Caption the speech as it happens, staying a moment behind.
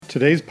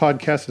Today's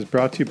podcast is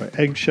brought to you by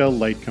Eggshell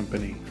Light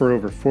Company. For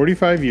over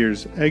 45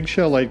 years,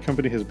 Eggshell Light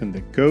Company has been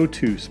the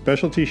go-to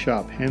specialty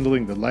shop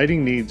handling the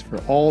lighting needs for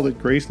all that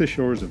grace the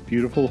shores of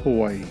beautiful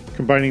Hawaii.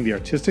 Combining the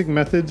artistic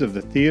methods of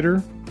the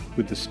theater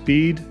with the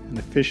speed and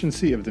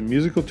efficiency of the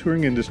musical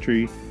touring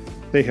industry,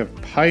 they have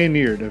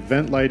pioneered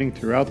event lighting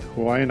throughout the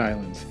Hawaiian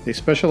Islands. They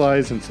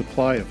specialize in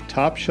supply of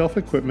top-shelf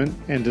equipment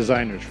and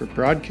designers for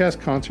broadcast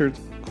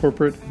concerts,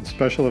 corporate, and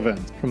special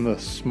events. From the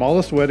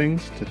smallest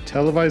weddings to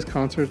televised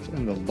concerts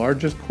and the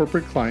largest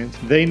corporate clients,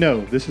 they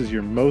know this is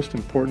your most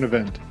important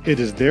event. It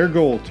is their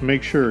goal to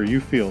make sure you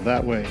feel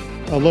that way.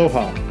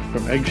 Aloha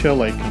from Eggshell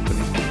Light Company.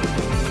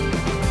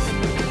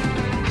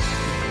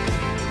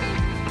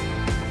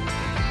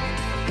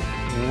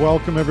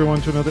 Welcome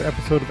everyone to another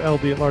episode of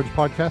LD at Large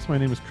Podcast. My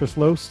name is Chris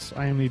Loos.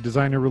 I am the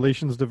designer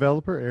relations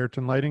developer,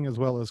 Ayrton Lighting, as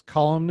well as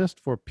columnist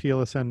for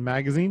PLSN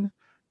Magazine.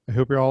 I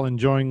hope you're all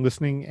enjoying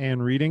listening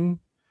and reading.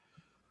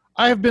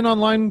 I have been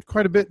online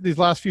quite a bit these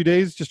last few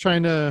days, just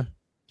trying to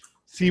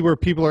see where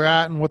people are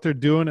at and what they're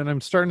doing. And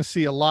I'm starting to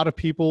see a lot of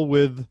people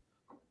with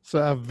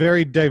a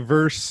very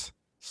diverse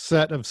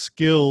set of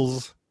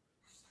skills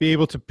be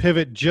able to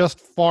pivot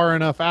just far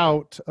enough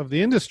out of the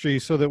industry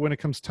so that when it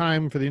comes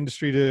time for the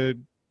industry to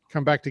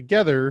come back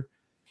together,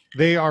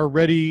 they are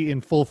ready in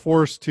full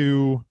force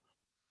to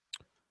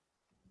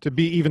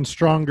be even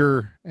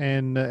stronger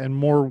and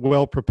more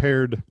well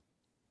prepared.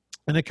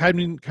 And it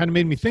kind of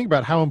made me think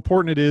about how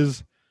important it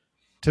is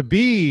to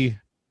be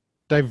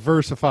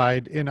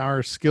diversified in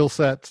our skill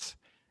sets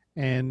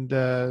and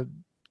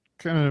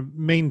kind of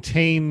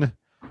maintain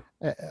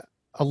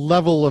a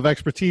level of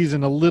expertise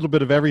in a little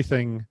bit of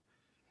everything.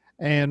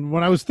 And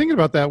when I was thinking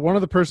about that, one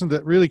of the persons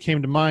that really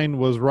came to mind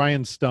was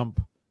Ryan Stump.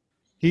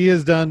 He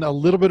has done a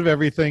little bit of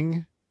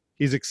everything.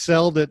 He's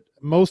excelled at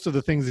most of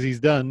the things that he's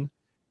done.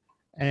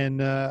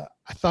 And I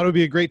thought it would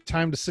be a great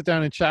time to sit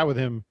down and chat with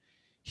him.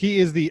 He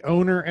is the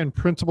owner and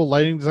principal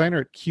lighting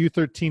designer at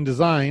Q13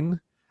 Design,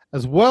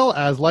 as well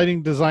as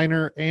lighting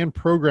designer and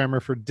programmer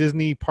for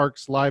Disney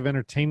Parks Live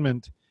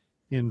Entertainment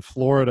in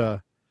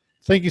Florida.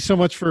 Thank you so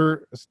much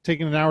for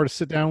taking an hour to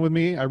sit down with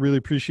me. I really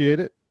appreciate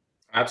it.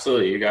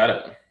 Absolutely. You got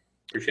it.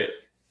 Appreciate it.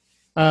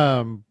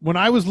 When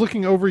I was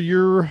looking over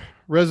your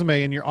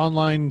resume and your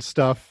online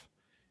stuff,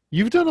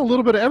 you've done a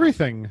little bit of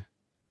everything.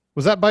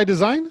 Was that by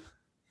design?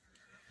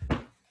 No,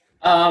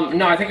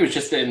 I think it was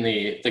just in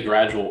the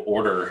gradual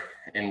order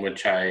in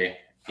which I,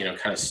 kind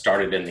of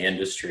started in the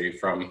industry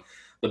from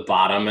the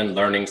bottom and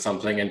learning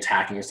something and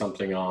tacking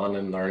something on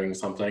and learning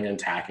something and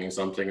tacking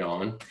something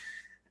on.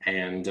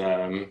 And,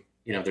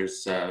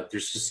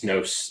 there's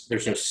no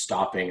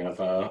stopping of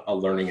a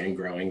learning and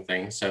growing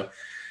thing. So,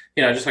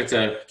 I just like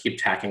to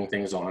keep tacking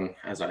things on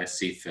as I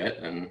see fit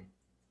and,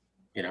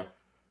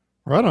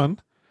 Right on.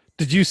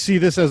 Did you see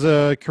this as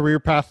a career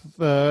path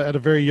at a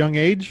very young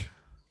age?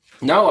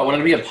 No, I wanted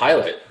to be a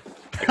pilot.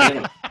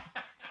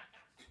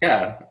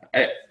 Yeah.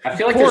 I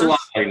feel like there's a lot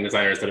of lighting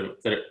designers that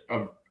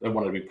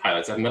wanted to be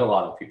pilots. I've met a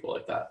lot of people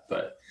like that,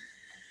 but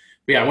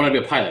yeah, I want to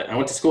be a pilot. I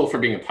went to school for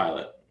being a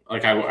pilot.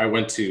 Like I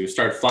went to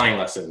start flying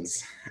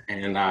lessons,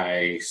 and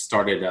I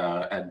started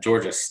at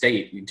Georgia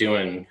State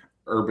doing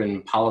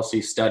urban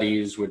policy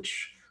studies,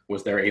 which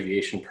was their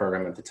aviation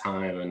program at the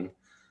time. And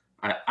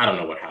I don't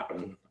know what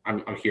happened.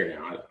 I'm here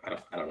now.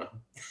 I don't know.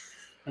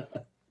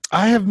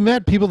 I have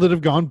met people that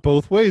have gone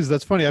both ways.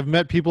 That's funny. I've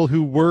met people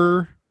who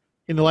were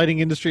in the lighting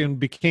industry and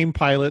became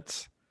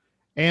pilots,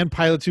 and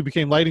pilots who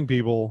became lighting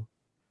people.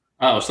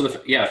 Oh, so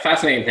the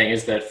fascinating thing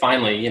is that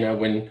finally,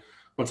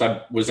 once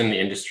I was in the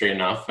industry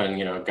enough and,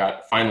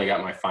 finally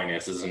got my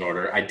finances in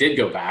order, I did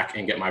go back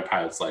and get my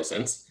pilot's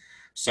license.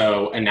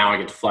 So, and now I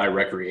get to fly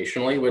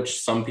recreationally,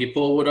 which some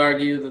people would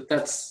argue that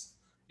that's,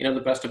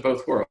 the best of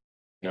both worlds.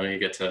 You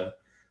get to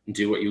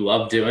do what you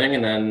love doing.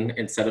 And then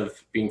instead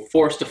of being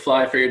forced to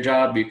fly for your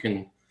job, you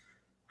can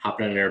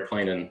hop in an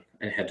airplane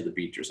and head to the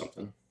beach or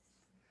something.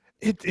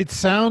 It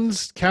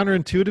sounds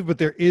counterintuitive, but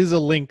there is a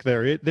link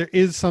there. There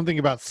is something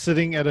about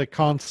sitting at a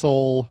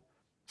console,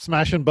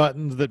 smashing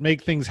buttons that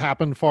make things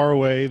happen far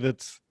away.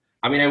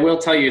 I will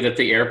tell you that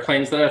the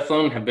airplanes that I've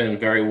flown have been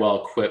very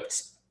well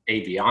equipped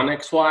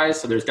avionics wise.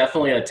 So there's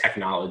definitely a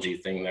technology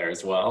thing there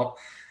as well.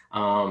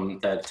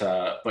 But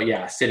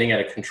yeah, sitting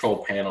at a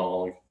control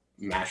panel,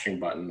 mashing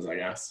buttons, I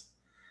guess.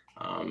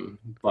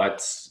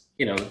 But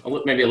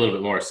maybe a little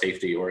bit more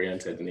safety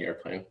oriented in the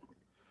airplane.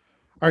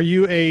 Are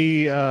you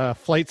a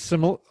flight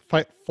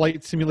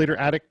simulator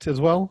addict as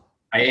well?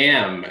 I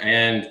am,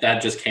 and that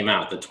just came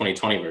out. The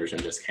 2020 version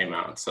just came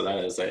out. So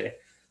that is I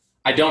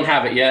don't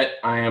have it yet.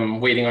 I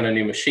am waiting on a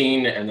new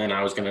machine, and then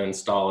I was going to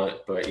install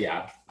it. But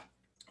yeah,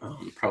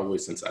 probably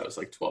since I was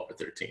like 12 or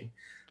 13.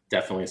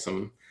 Definitely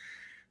some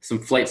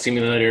flight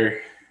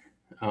simulator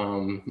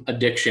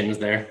addictions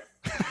there.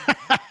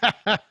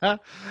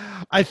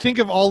 I think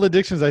of all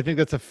addictions, I think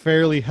that's a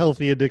fairly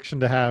healthy addiction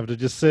to have, to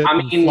just sit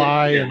and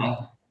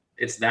fly.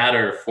 It's that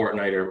or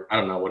Fortnite or I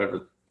don't know,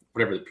 whatever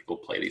the people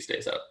play these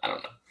days. I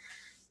don't know.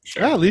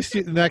 Sure. Yeah, at least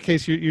in that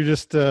case, you're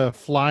just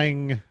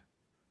flying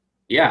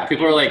Yeah,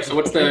 people are like, so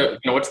what's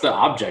the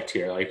object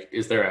here? Like,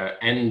 is there a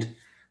end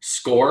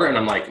score? And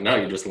I'm like, no,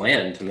 you just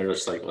land. And they're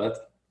just like, well, that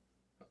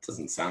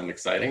doesn't sound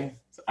exciting.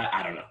 So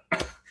I don't know.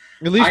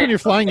 At least I when you're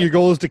flying, your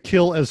goal is to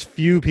kill as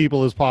few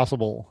people as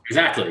possible.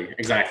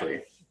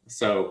 exactly.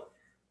 So,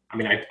 I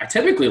mean, I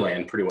typically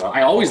land pretty well.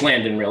 I always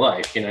land in real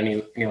life. You know,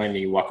 any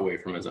landing you walk away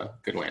from is a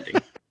good landing.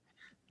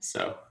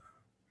 So,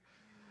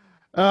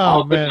 Oh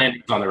all good man,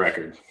 landings on the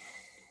record.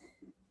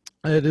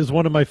 it is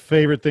one of my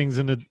favorite things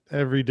in it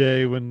every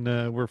day when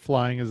we're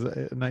flying is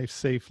a nice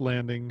safe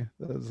landing.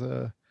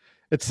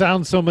 It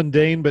sounds so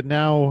mundane, but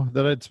now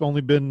that it's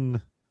only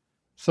been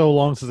so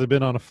long since I've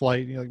been on a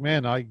flight, you're like,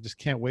 man, I just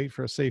can't wait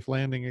for a safe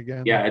landing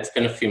again. Yeah, it's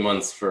been a few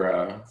months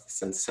for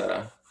since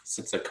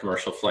a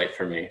commercial flight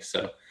for me.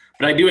 So,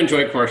 but I do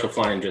enjoy commercial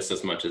flying just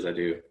as much as I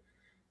do,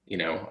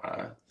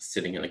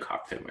 sitting in the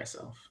cockpit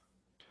myself.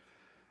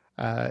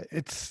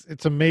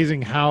 It's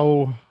amazing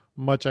how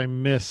much I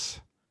miss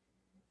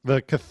the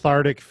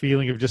cathartic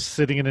feeling of just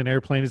sitting in an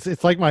airplane.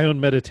 It's like my own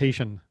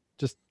meditation.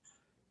 Just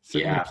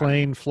sitting in a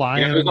plane,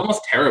 flying. It was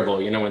almost terrible,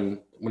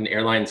 when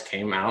airlines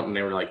came out and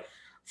they were like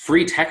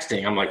free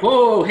texting. I'm like,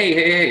 whoa,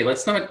 hey,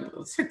 let's not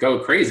go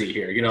crazy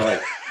here.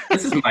 Like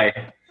this is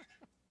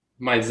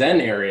my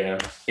Zen area.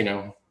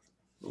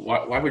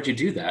 Why would you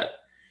do that?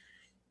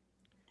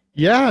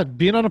 Yeah,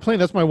 being on a plane,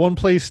 that's my one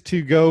place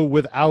to go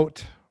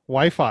without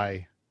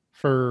Wi-Fi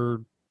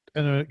for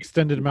an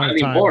extended amount of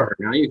time. More.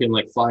 Now you can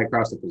fly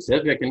across the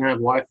Pacific and have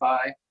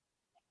Wi-Fi.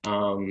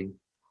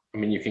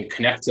 You can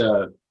connect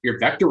to your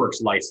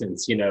Vectorworks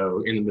license, in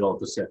the middle of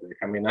the Pacific.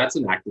 That's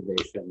an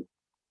activation,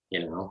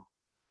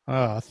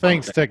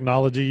 Thanks,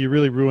 technology. You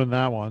really ruined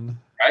that one.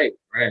 Right.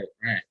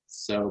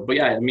 So, but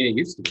yeah, it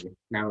used to be.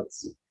 Now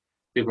it's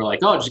people are like,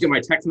 oh, did you get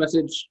my text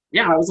message?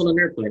 Yeah, I was on an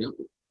airplane.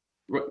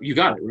 You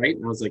got it, right?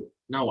 And I was like,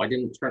 no, I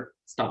didn't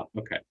stop.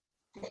 Okay.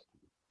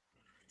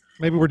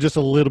 Maybe we're just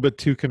a little bit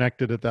too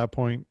connected at that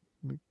point.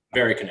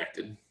 Very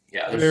connected.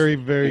 Yeah. Very,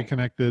 very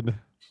connected.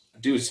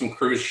 Do some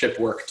cruise ship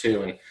work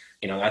too. And,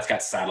 that's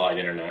got satellite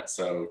internet,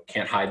 so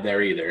can't hide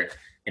there either.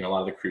 A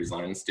lot of the cruise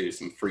lines do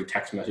some free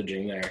text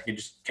messaging there. You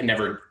just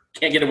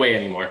can't get away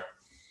anymore.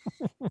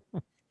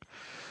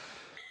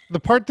 The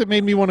part that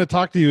made me want to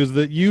talk to you is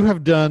that you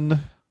have done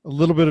a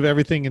little bit of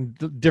everything in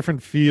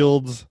different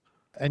fields,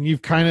 and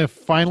you've kind of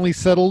finally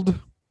settled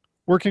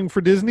working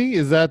for Disney.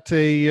 Is that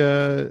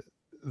a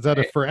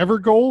forever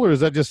goal, or is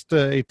that just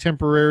a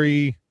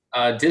temporary?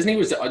 Disney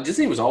was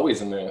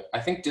always I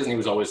think Disney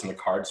was always in the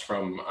cards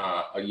from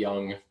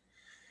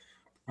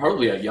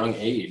probably a young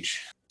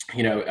age.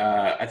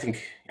 I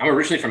think I'm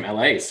originally from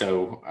LA,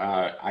 so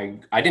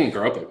I didn't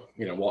grow up at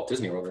Walt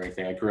Disney World or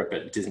anything. I grew up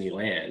at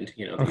Disneyland.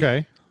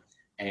 Okay.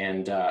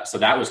 And so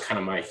that was kind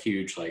of my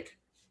huge I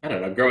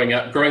don't know. Growing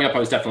up, I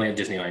was definitely a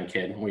Disneyland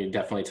kid. We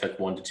definitely took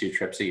 1 to 2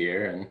 trips a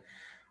year, and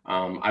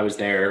I was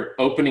there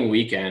opening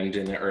weekend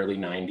in the early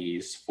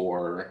 '90s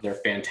for their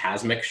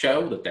Fantasmic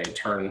show that they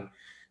turn,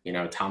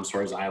 Tom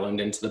Sawyer's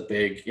Island into the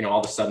big,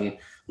 all of a sudden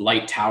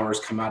light towers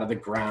come out of the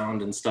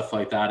ground and stuff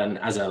like that. And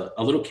as a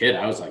little kid,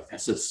 I was like,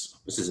 this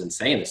is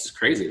insane. This is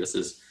crazy. This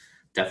is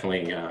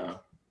definitely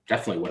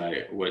what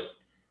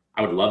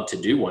I would love to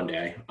do one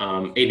day.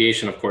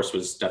 Aviation, of course,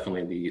 was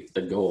definitely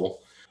the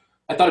goal.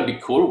 I thought it'd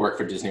be cool to work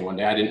for Disney one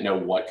day. I didn't know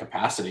what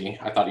capacity.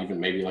 I thought even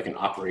maybe an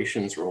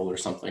operations role or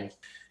something.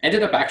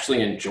 Ended up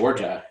actually in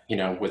Georgia,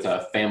 with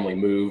a family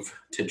move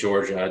to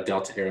Georgia,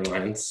 Delta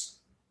Airlines,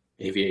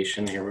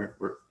 aviation. Here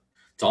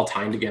it's all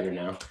tying together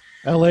now.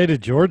 LA to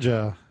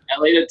Georgia.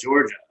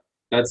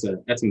 That's a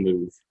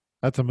move.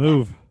 That's a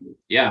move.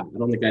 Yeah, I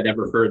don't think I'd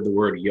ever heard the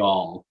word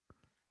y'all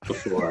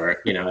before.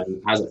 And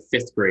as a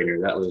 5th grader,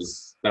 that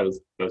was kind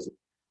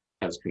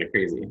of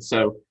crazy.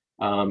 So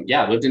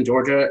lived in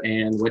Georgia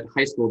and went to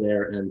high school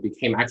there and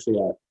became actually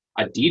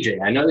a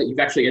DJ. I know that you've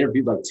actually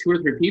interviewed 2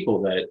 or 3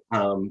 people that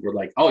were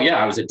like, oh yeah,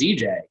 I was a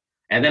DJ,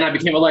 and then I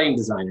became a lighting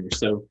designer.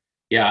 So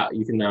yeah,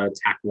 you can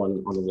tack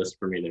one on the list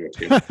for me there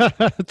too.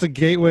 It's a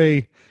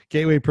gateway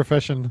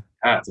profession.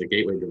 It's a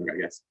gateway drug, I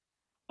guess.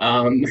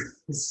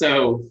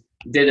 So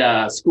did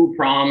school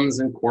proms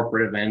and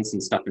corporate events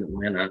and stuff in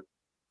Atlanta.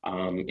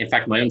 In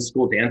fact, my own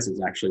school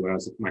dances actually when I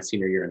was my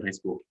senior year in high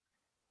school,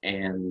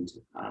 and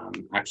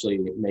actually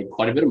made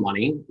quite a bit of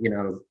money.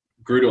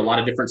 Grew to a lot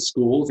of different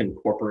schools and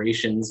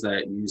corporations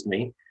that used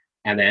me,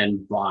 and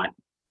then bought.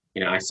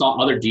 I saw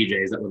other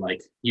DJs that were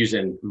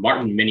using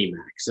Martin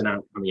Minimax, and I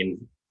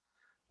mean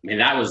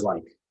that was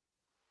the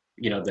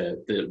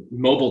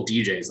mobile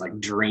DJs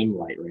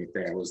Dreamlight right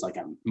there was a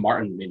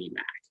Martin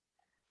Minimac.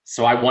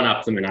 So I one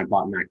up them and I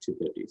bought Mac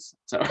 250s.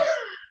 So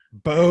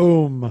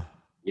boom.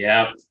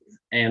 Yeah.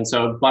 And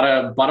so bought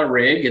a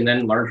rig and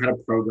then learned how to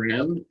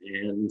program,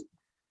 and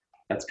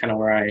that's kind of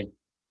where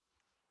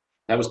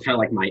that was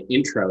kind of my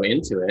intro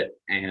into it.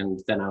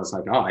 And then I was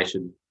like, oh,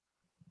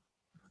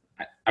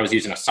 I was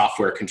using a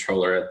software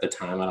controller at the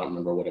time. I don't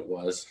remember what it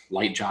was,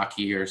 Light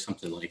Jockey or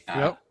something like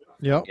that.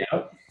 Yep.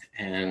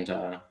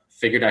 And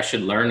figured I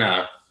should learn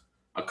a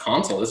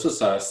console. This was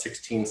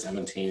 16,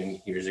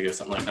 17 years ago,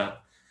 something like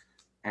that.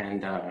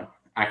 And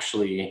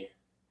actually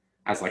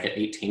as like an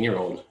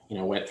 18-year-old,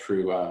 went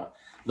through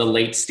the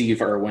late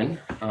Steve Irwin,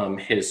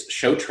 his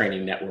show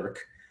training network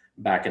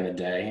back in the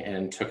day,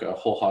 and took a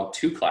Whole Hog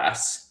 2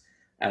 class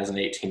as an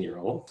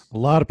 18-year-old. A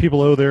lot of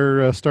people owe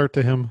their start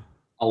to him.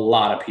 A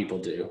lot of people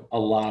do. A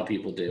lot of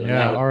people do. And Yeah,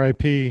 that was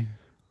R.I.P.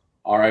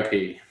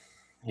 R.I.P.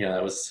 Yeah,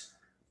 it was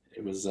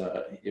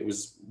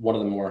one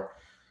of the more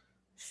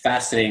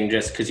fascinating,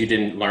 just because you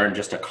didn't learn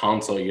just a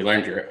console, you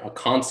learned a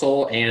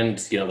console and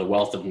the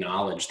wealth of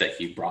knowledge that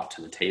he brought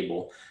to the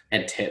table,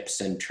 and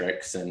tips and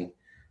tricks. And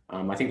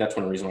I think that's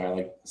one reason why I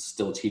like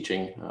still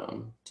teaching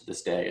to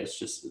this day. It's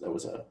just that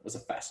was a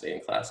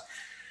fascinating class.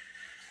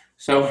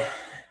 So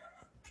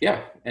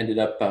yeah, ended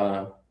up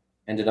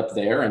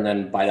there, and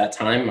then by that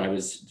time I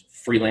was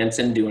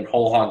freelancing doing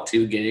Whole Hog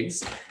 2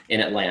 gigs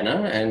in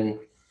Atlanta, and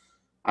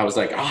I was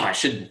like, I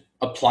should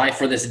apply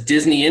for this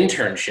Disney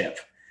internship.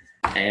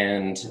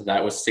 And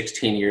that was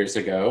 16 years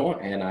ago,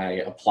 and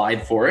I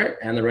applied for it,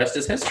 and the rest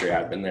is history.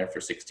 I've been there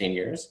for 16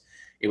 years.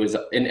 It was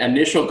an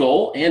initial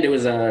goal, and it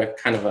was a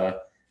kind of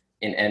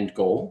an end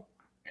goal,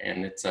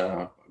 and it's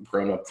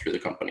grown up through the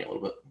company a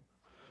little bit.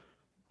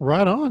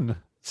 Right on.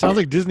 Sounds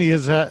like Disney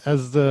has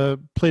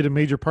played a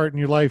major part in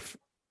your life,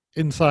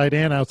 inside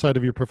and outside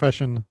of your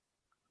profession.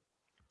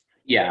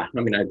 Yeah,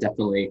 I mean, I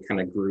definitely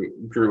kind of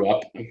grew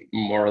up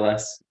more or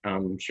less.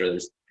 I'm sure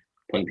there's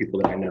plenty of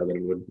people that I know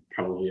that would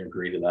probably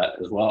agree to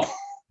that as well.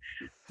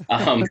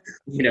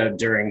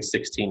 During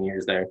 16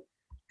 years there,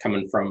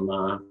 coming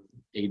from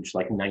age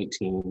like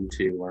 19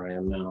 to where I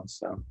am now.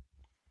 So,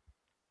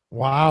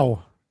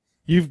 wow,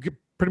 you've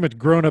pretty much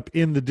grown up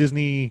in the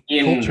Disney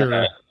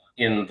culture.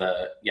 In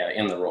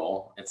the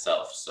role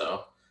itself.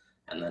 So,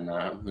 and then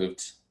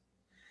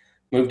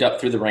moved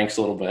up through the ranks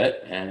a little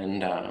bit,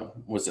 and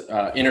was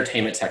an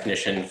entertainment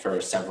technician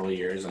for several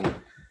years. And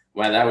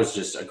well, that was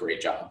just a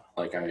great job.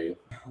 Like, I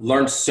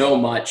learned so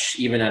much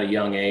even at a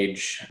young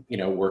age,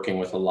 working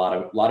with a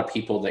lot of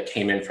people that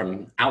came in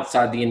from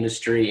outside the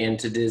industry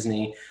into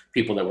Disney,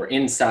 people that were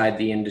inside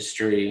the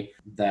industry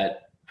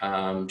that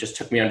just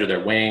took me under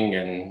their wing,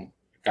 and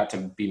got to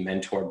be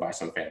mentored by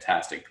some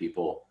fantastic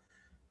people,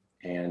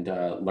 and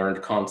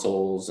learned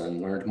consoles,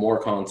 and learned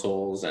more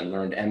consoles, and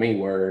learned Emmy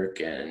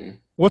work. And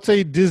what's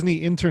a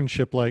Disney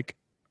internship like?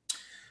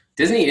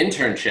 Disney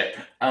internship.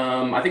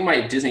 I think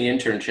my Disney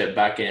internship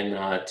back in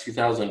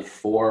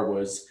 2004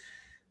 was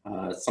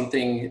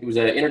it was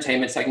an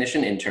entertainment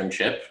technician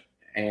internship,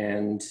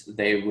 and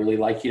they really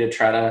like you to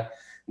try to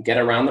get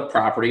around the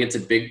property. It's a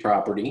big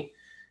property,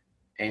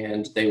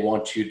 and they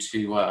want you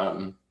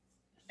to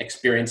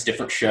experience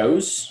different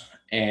shows,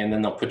 and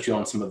then they'll put you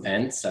on some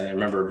events. I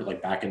remember,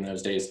 like, back in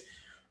those days,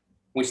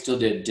 we still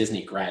did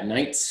Disney grad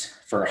nights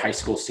for high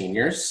school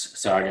seniors.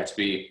 So I got to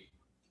be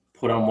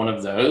put on one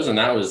of those, and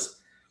that was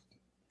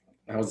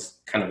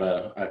kind of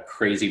a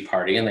crazy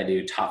party. And they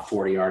do top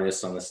 40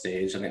 artists on the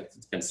stage. I think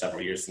it's been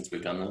several years since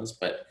we've done those,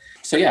 but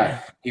so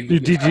yeah.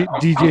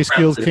 DJ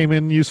skills came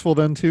in useful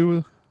then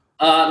too?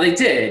 They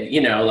did,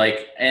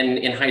 and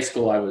in high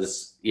school I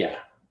was, yeah.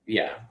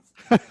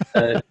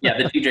 The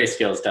DJ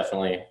skills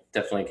definitely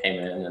came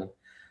in, and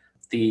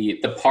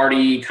the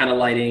party kind of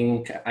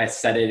lighting, I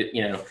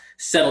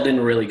settled in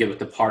really good with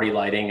the party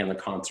lighting and the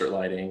concert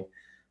lighting.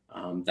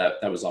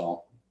 That was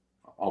all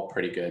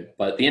pretty good.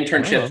 But the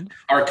internships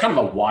are kind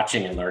of a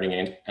watching and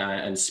learning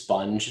and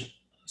sponge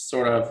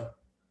sort of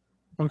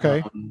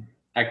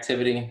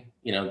activity.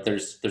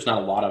 There's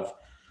not a lot of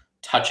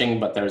touching,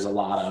 but there's a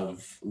lot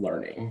of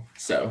learning.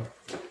 So,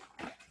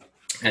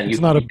 and it's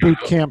not a boot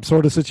camp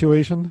sort of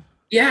situation.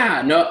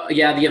 Yeah,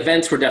 the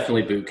events were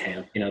definitely boot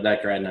camp.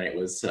 That grad night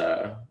was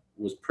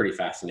pretty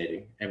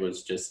fascinating. It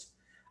was just,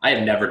 I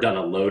had never done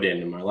a load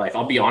in my life.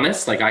 I'll be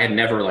honest, like, I had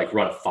never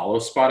run a follow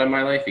spot in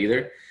my life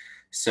either.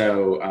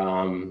 So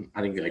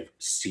I think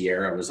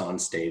Sierra was on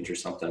stage or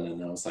something,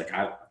 and I was like,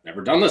 I've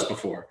never done this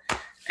before.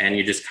 And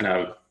you just kind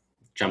of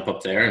jump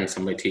up there, and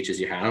somebody teaches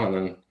you how, and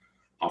then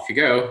off you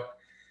go.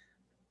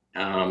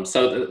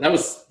 So that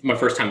was my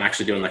first time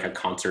actually doing a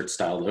concert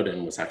style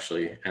load-in,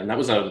 and that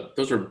was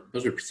those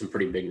were some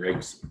pretty big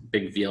rigs,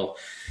 big VL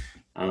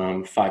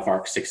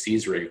 5-arc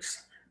 6Cs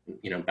rigs,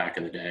 back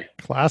in the day.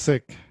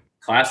 Classic.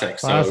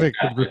 So, with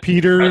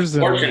repeaters. I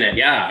was fortunate, and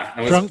yeah.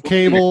 Trunk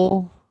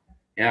cable.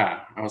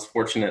 Yeah, I was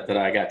fortunate that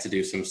I got to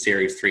do some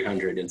Series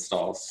 300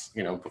 installs,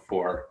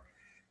 before,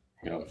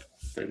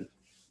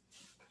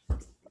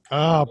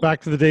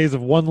 back to the days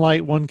of one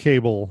light, one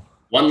cable.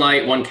 One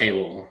light, one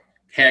cable.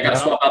 Hey, I got to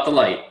swap out the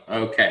light.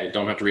 Okay,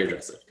 don't have to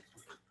readdress it.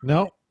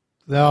 No.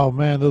 Oh,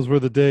 man, those were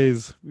the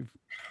days.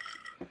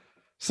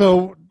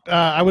 So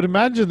I would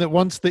imagine that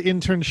once the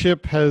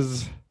internship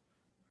has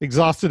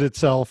exhausted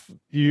itself,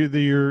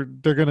 they're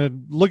going to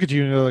look at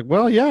you and they're like,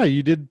 well, yeah,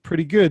 you did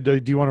pretty good.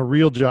 Do you want a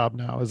real job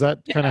now? Is that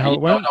kind of how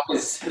it went?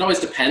 It always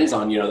depends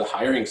on, the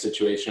hiring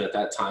situation at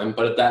that time.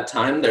 But at that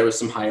time, there was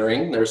some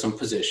hiring, there were some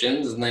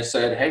positions, and they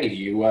said, hey,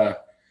 you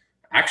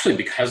actually,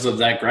 because of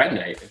that grad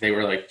night, they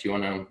were like, do you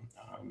want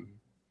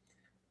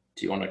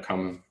to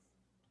come,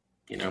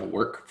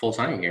 work full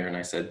time here? And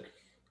I said,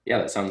 yeah,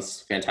 that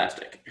sounds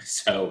fantastic.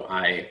 So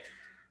I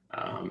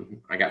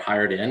I got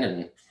hired in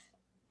and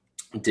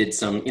did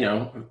some,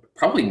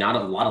 probably not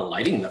a lot of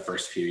lighting the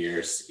first few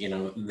years.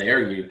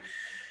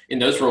 In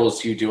those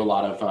roles, you do a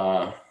lot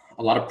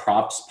of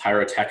props,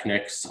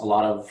 pyrotechnics, a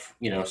lot of,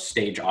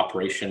 stage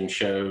operation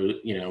show,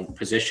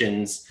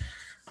 positions,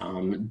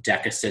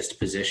 deck assist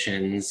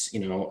positions,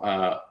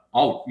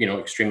 all,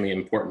 extremely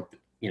important,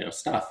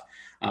 stuff,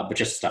 but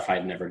just stuff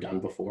I'd never done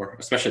before,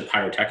 especially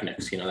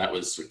pyrotechnics. That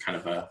was kind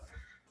of a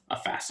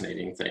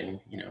fascinating thing,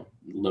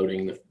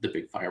 loading the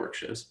big fireworks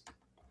shows.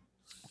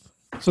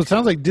 So it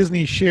sounds like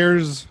Disney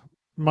shares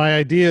my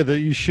idea that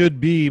you should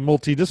be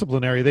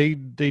multidisciplinary.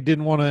 They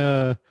didn't want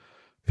to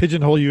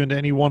pigeonhole you into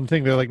any one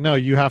thing. They're like, no,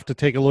 you have to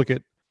take a look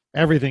at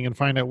everything and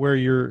find out where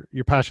your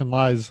passion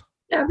lies.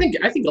 Yeah,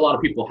 I think a lot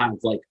of people have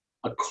like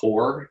a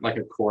core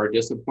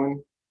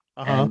discipline,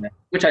 and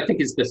which I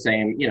think is the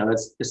same.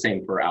 That's the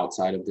same for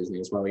outside of Disney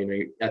as well.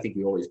 I think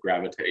you always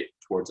gravitate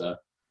towards a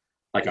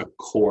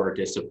core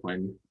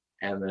discipline,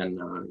 and then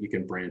you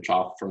can branch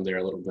off from there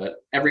a little bit.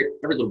 Every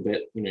little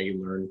bit,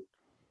 you learn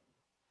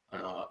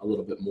a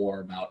little bit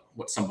more about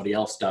what somebody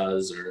else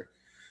does,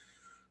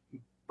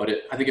 but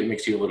I think it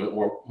makes you a little bit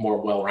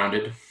more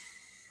well-rounded.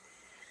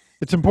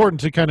 It's important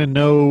to kind of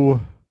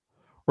know,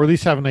 or at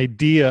least have an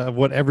idea of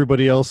what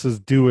everybody else is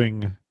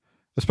doing,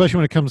 especially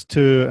when it comes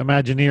to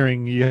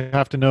Imagineering. You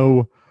have to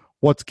know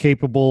what's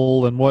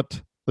capable and what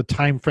the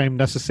time frame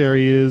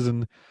necessary is.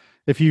 And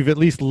if you've at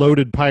least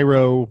loaded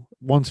pyro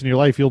once in your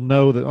life, you'll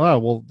know that, oh,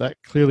 well, that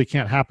clearly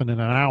can't happen in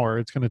an hour.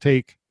 It's going to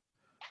take,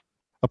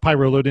 a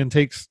pyro load in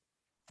takes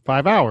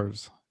 5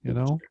 hours,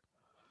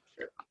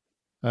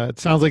 It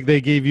sounds like they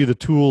gave you the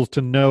tools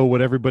to know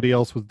what everybody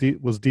else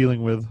was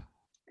dealing with.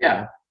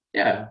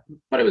 Yeah,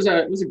 but it was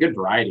a good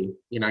variety.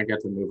 I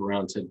got to move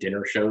around to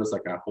dinner shows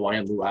like a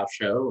Hawaiian Luau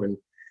show and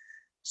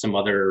some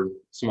other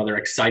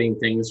exciting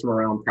things from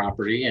around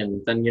property.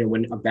 And then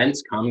when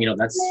events come,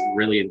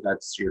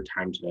 that's your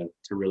time to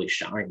really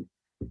shine.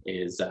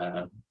 Is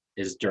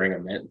during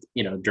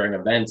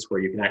events where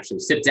you can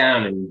actually sit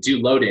down and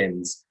do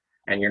load-ins,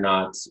 and you're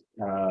not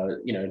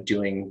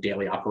doing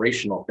daily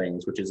operational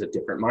things, which is a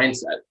different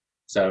mindset.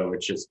 So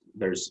it's just,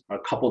 there's a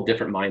couple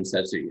different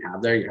mindsets that you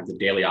have there. You have the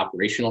daily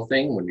operational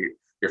thing when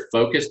you're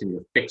focused and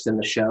you're fixing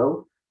the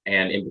show,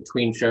 and in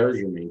between shows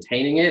you're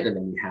maintaining it. And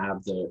then you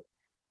have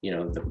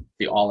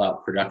the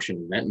all-out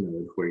production event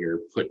mode where you're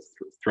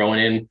throwing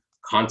in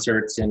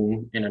concerts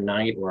in a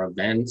night, or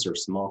events or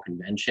small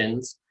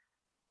conventions.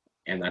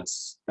 And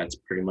that's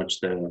pretty much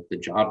the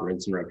job,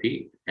 rinse and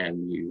repeat.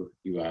 And you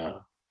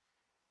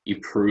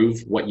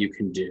prove what you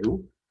can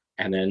do.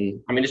 And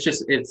then,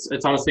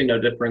 it's honestly no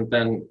different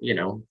than,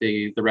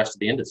 the rest of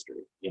the industry.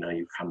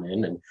 You come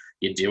in and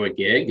you do a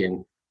gig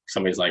and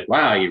somebody's like,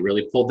 wow, you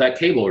really pulled that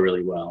cable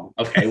really well.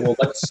 Okay, well,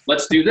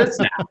 let's do this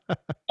now.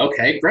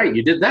 Okay, great.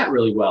 You did that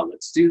really well.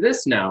 Let's do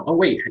this now. Oh,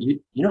 wait, you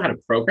know how to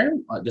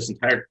program this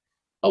entire,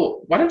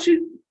 oh, why don't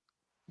you,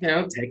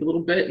 take a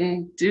little bit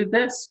and do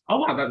this? Oh,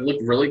 wow, that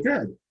looked really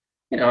good.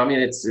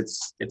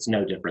 It's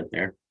no different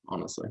there,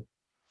 honestly.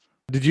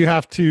 Did you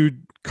have to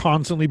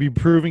constantly be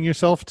proving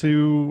yourself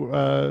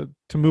to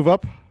move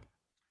up?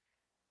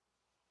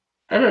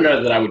 I don't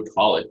know that I would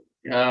call it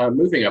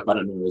moving up. I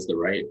don't know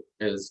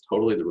is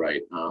totally the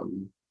right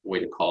way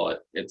to call it.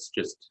 It's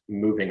just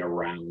moving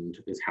around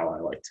is how I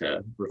like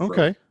to refer.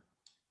 Okay.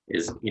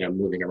 Is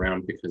moving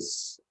around,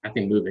 because I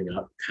think moving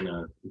up kind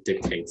of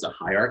dictates a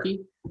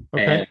hierarchy,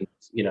 okay.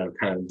 And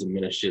kind of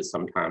diminishes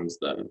sometimes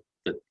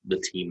the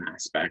team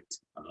aspect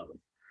of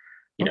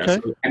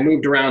okay. So I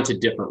moved around to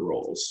different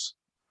roles.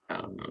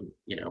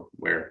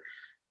 Where,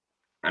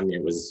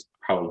 it was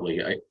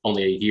probably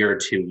only a year or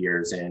 2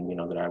 years in,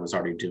 that I was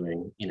already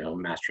doing,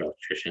 master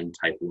electrician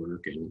type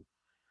work,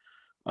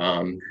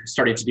 and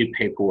starting to do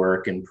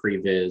paperwork and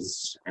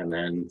previs, and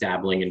then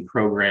dabbling in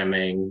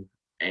programming.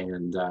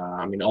 And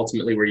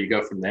ultimately where you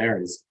go from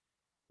there is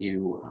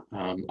you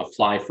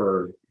apply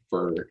for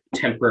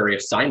temporary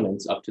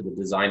assignments up to the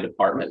design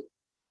department.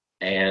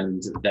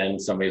 And then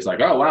somebody's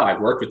like, oh, wow,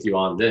 I've worked with you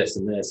on this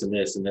and this and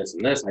this and this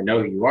and this. I know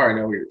who you are. I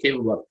know what you're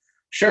capable of.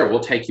 Sure, we'll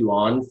take you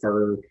on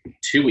for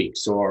 2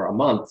 weeks or a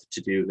month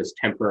to do this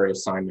temporary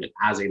assignment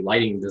as a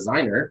lighting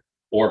designer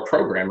or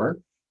programmer,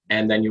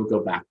 and then you'll go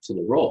back to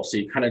the role. So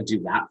you kind of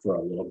do that for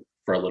a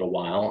little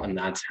while, and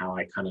that's how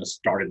I kind of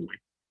started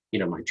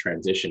my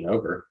transition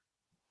over.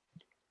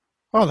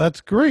 Oh, that's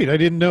great. I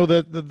didn't know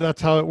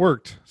that's how it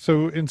worked.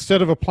 So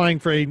instead of applying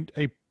for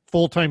a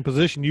full-time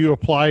position, you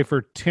apply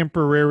for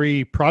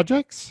temporary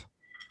projects?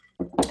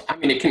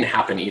 It can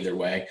happen either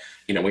way.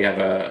 We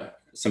have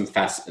some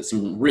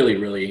really,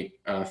 really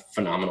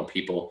phenomenal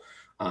people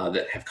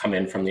that have come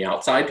in from the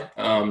outside.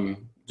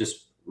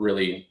 Just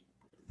really,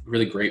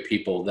 really great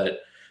people that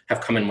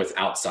have come in with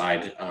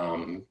outside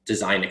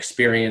design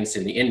experience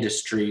in the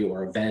industry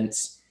or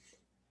events,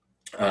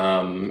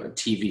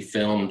 TV,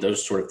 film,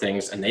 those sort of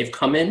things. And they've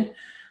come in,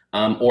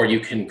 or you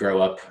can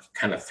grow up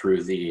kind of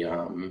through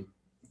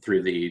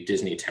the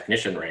Disney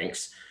technician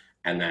ranks,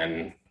 and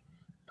then,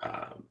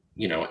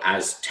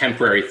 as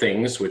temporary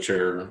things, which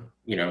are,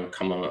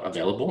 come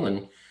available,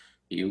 and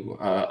you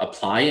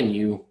apply and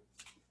you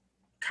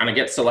kind of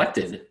get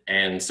selected.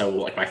 And so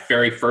like my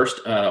very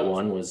first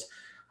one was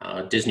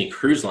Disney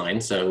Cruise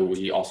Line. So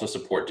we also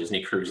support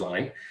Disney Cruise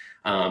Line.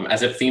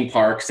 As if theme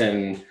parks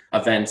and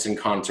events and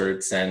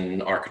concerts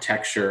and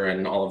architecture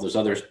and all of those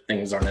other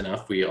things aren't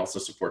enough, we also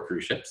support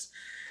cruise ships.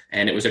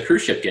 And it was a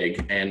cruise ship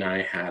gig, and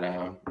I had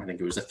I think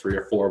it was a 3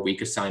 or 4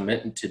 week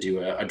assignment to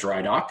do a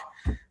dry dock,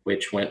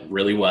 which went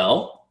really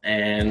well.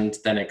 And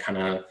then it kind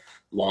of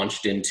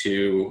launched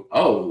into,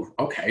 oh,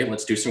 okay,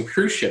 let's do some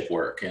cruise ship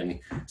work.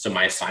 And so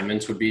my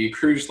assignments would be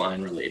cruise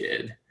line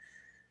related.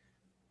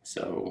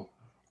 So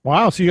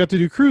Wow, so you got to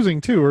do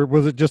cruising too, or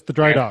was it just the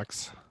dry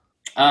docks?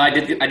 I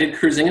did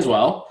cruising as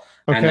well,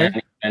 Okay.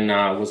 and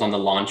then was on the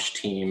launch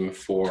team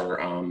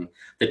for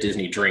the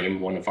Disney Dream,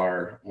 one of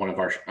our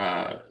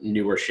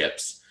newer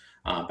ships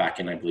back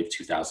in, I believe,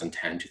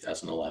 2010,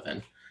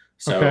 2011.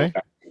 So Okay.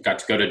 got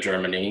to go to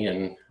Germany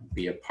and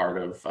be a part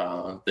of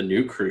the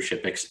new cruise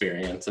ship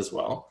experience as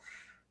well,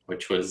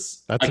 which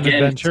was, That's an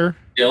again, adventure.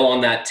 still on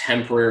that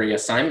temporary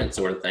assignment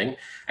sort of thing.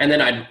 And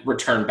then I'd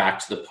return back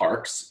to the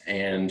parks,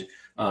 and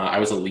I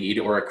was a lead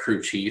or a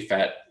crew chief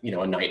at,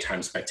 a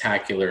nighttime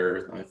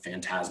spectacular,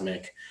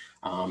 Fantasmic,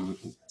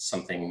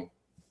 something,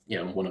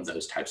 one of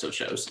those types of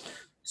shows.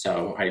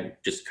 So I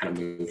just kind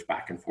of moved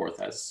back and forth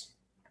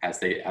as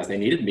they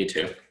needed me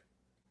to.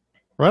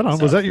 Right on.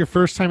 So, Was that your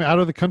first time out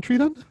of the country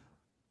then?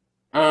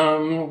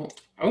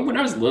 when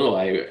I was little,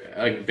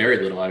 very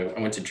little, I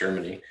went to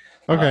Germany.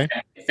 Okay.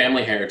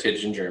 Family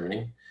heritage in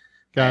Germany.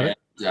 Got it.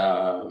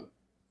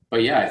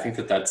 But yeah, I think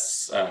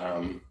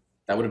that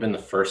would have been the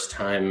first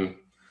time.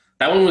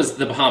 That one was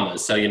the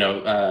Bahamas. So,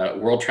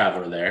 world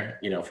traveler there,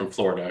 from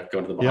Florida,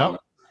 going to the Bahamas.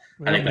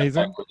 Yep. I think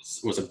Amazing. that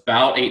was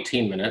about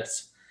 18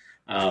 minutes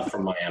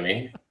from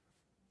Miami.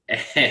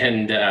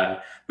 And,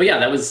 but yeah,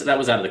 that was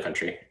out of the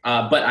country.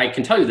 But I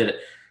can tell you that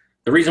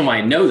the reason why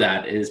I know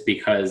that is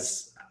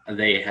because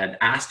they had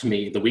asked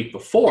me the week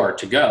before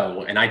to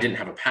go, and I didn't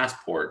have a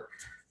passport.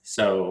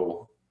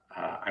 So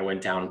I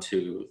went down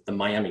to the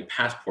Miami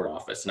passport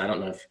office, and I don't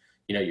know if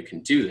you can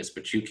do this,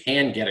 but you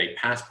can get a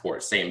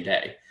passport same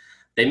day.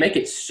 They make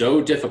it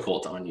so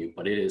difficult on you,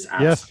 but it is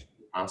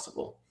absolutely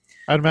possible.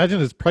 I'd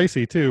imagine it's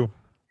pricey too.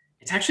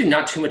 It's actually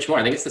not too much more.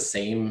 I think it's the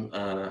same.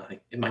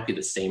 It might be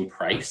the same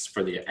price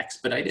for the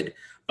expedited,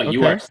 but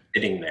you Okay. are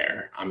sitting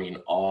there,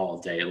 all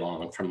day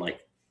long from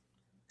like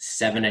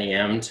 7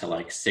 a.m. to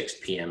like 6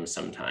 p.m.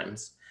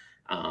 sometimes,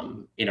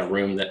 in a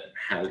room that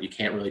you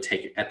can't really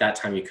at that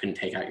time, you couldn't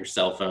take out your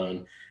cell phone,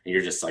 and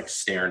you're just like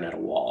staring at a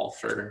wall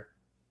for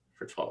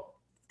 12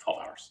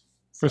 hours.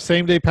 For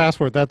same day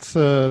passport, that's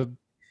the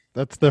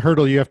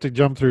hurdle you have to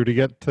jump through to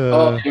get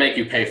Oh, they make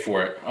you pay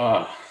for it.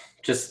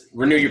 Just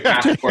renew your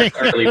passports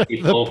early,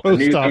 people. the post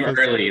Renew them office.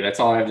 early.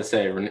 That's all I have to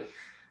say.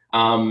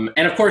 And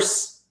of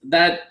course,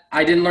 that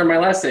I didn't learn my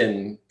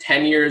lesson.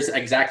 10 years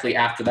exactly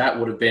after that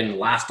would have been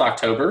last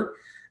October,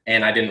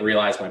 and I didn't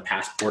realize my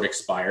passport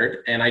expired.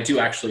 And I do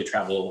actually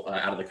travel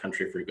out of the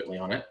country frequently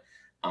on it.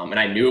 And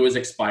I knew it was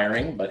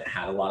expiring, but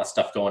had a lot of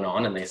stuff going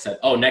on. And they said,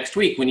 oh, next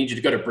week we need you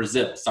to go to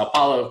Brazil, Sao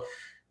Paulo.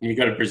 You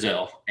go to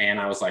Brazil. And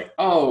I was like,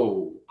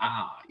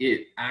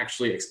 it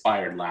actually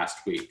expired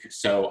last week.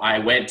 So I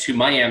went to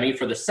Miami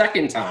for the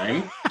second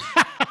time,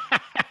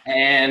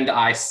 and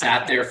I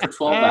sat there for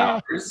 12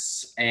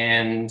 hours.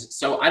 And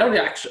so I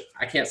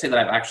can't say that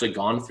I've actually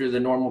gone through the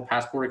normal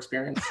passport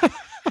experience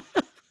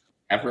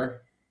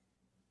ever.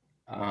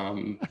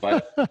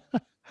 But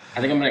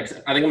I think I'm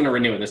gonna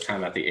renew it this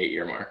time at the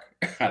 8-year mark.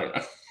 I don't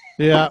know.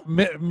 Yeah,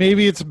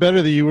 maybe it's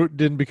better that you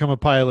didn't become a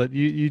pilot.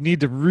 You need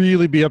to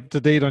really be up to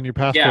date on your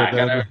passport.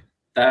 Yeah,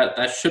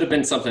 that should have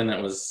been something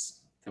that was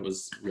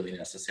really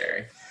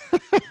necessary.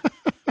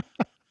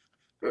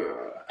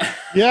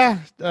 Yeah,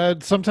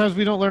 sometimes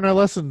we don't learn our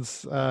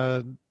lessons.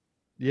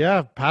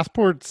 Yeah,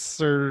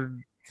 passports are.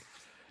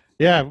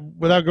 Yeah,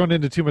 without going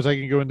into too much, I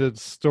can go into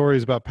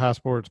stories about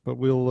passports, but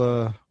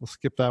we'll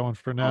skip that one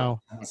for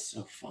now. That was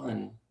so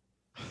fun.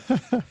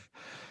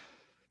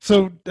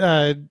 So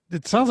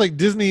it sounds like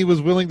Disney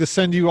was willing to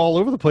send you all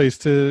over the place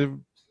to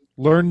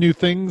learn new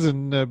things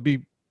and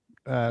be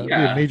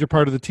a major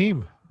part of the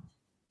team.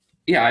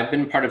 Yeah, I've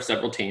been part of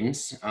several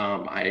teams.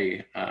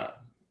 I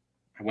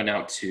went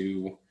out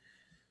to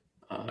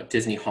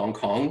Disney Hong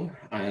Kong,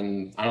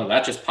 and I don't know,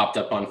 that just popped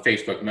up on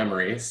Facebook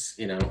memories.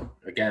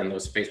 Again,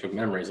 those Facebook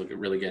memories will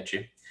really get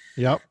you.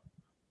 Yep.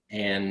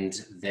 And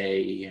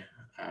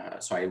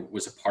so I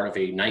was a part of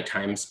a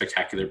nighttime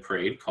spectacular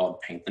parade called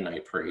Paint the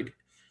Night Parade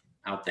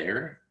out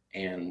there,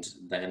 and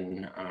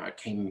then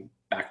came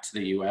back to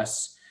the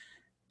US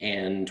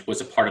and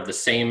was a part of the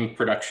same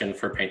production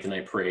for Paint the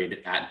Night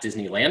Parade at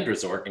Disneyland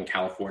Resort in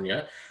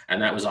California.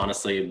 And that was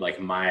honestly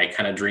like my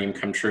kind of dream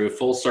come true,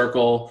 full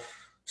circle.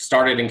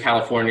 Started in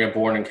California,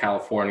 born in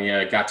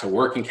California, got to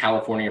work in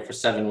California for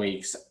 7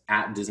 weeks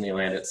at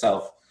Disneyland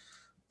itself.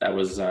 That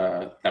was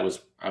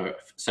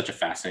such a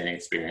fascinating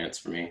experience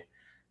for me,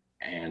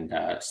 and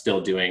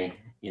still doing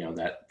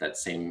that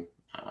same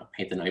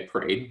Paint the Night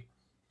Parade.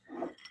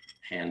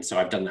 And so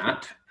I've done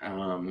that.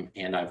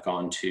 And I've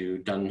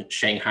done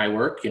Shanghai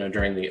work,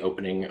 during the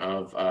opening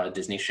of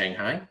Disney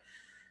Shanghai.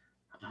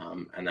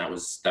 And that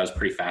was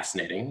pretty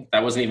fascinating.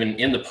 That wasn't even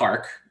in the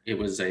park. It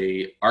was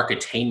a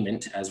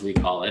Architainment, as we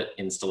call it,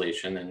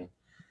 installation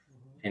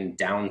in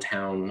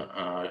downtown,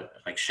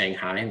 like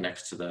Shanghai,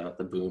 next to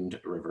the Bund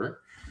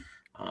River,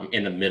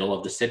 in the middle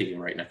of the city,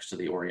 right next to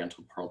the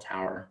Oriental Pearl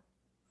Tower.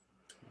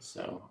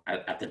 So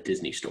at the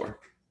Disney store.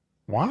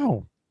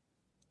 Wow.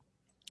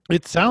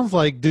 It sounds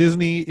like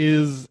Disney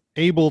is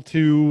able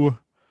to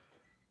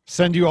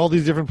send you all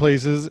these different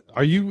places.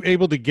 Are you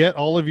able to get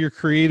all of your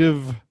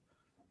creative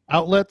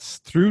outlets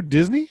through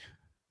Disney?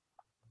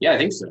 Yeah, I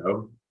think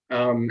so.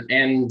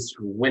 And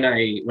when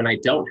I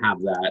don't have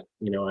that,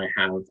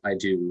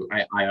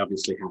 I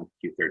obviously have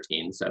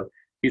Q13. So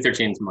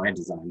Q13 is my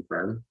design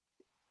firm,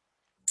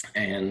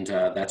 and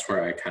that's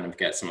where I kind of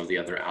get some of the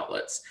other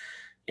outlets.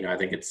 I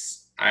think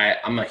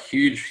I'm a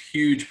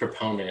huge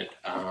proponent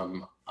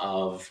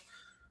of.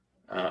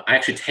 I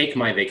actually take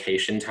my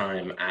vacation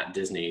time at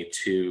Disney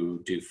to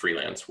do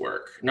freelance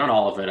work. Not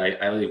all of it.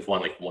 I leave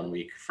 1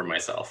 week for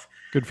myself.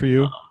 Good for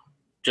you.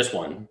 Just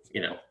one,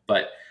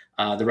 but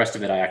the rest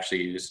of it I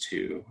actually use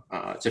to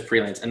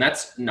freelance, and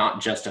that's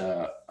not just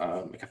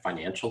like a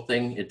financial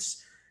thing.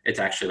 It's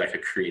actually like a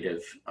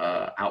creative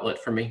outlet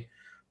for me.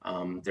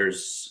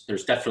 There's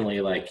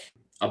definitely like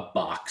a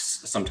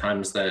box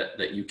sometimes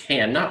that you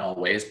can, not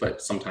always,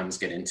 but sometimes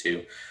get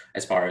into,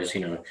 as far as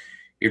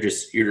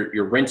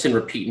you're rinse and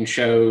repeating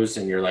shows,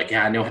 and you're like,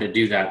 yeah, I know how to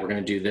do that. We're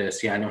going to do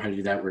this. Yeah, I know how to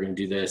do that. We're going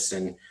to do this.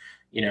 And,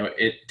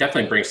 it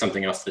definitely brings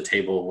something else to the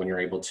table when you're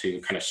able to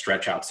kind of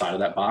stretch outside of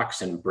that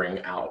box and bring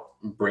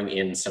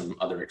in some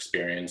other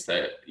experience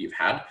that you've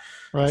had.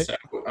 Right. So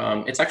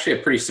it's actually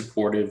a pretty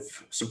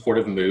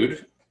supportive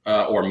mood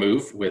or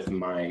move with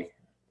my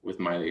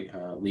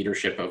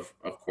leadership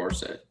of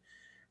course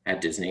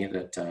at Disney,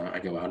 that I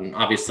go out, and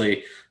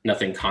obviously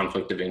nothing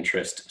conflict of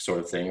interest sort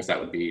of things that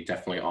would be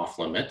definitely off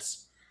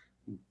limits.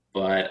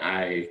 But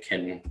I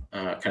can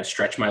kind of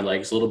stretch my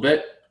legs a little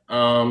bit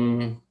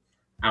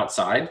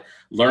outside,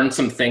 learn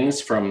some things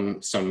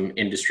from some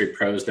industry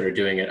pros that are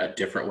doing it a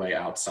different way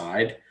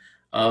outside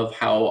of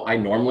how I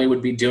normally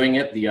would be doing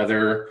it the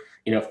other,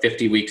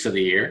 50 weeks of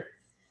the year,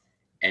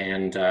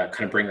 and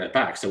kind of bring that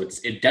back. So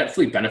it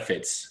definitely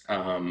benefits,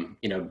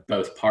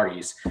 both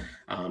parties.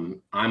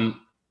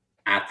 I'm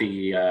at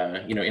the,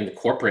 in the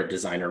corporate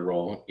designer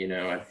role,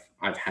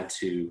 I've had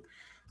to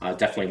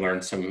definitely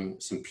learn some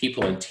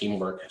people and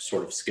teamwork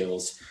sort of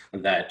skills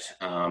that,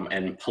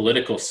 and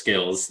political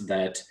skills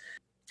that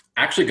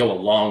actually go a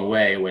long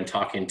way when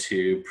talking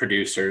to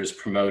producers,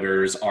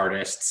 promoters,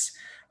 artists,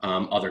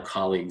 other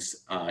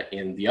colleagues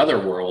in the other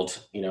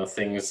world.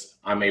 Things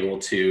I'm able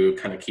to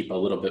kind of keep a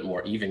little bit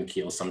more even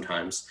keel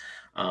sometimes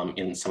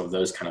in some of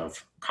those kind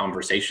of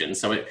conversations.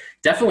 So it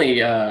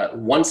definitely,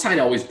 one side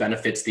always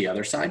benefits the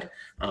other side.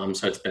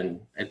 So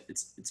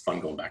it's fun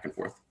going back and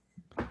forth.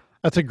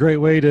 That's a great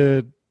way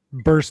to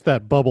burst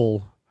that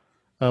bubble.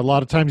 A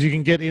lot of times you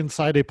can get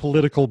inside a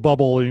political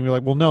bubble and you're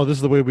like, well, no, this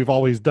is the way we've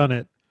always done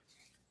it.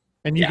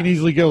 And you can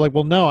easily go like,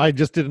 well, no, I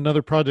just did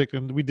another project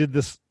and we did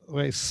this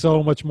way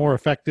so much more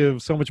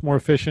effective, so much more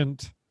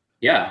efficient.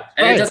 Yeah.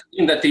 And It doesn't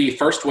mean that the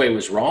first way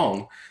was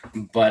wrong,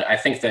 but I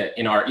think that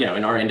in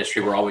our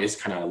industry, we're always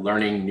kind of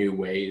learning new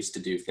ways to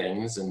do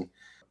things, and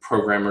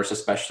programmers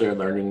especially are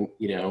learning,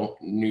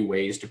 new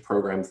ways to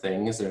program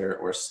things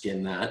or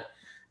skin that.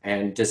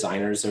 And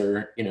designers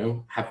are,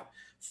 have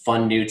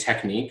fun new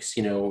techniques.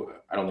 I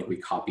don't think we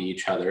copy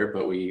each other,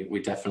 but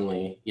we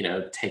definitely,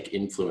 take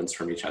influence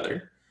from each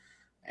other.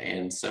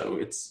 And so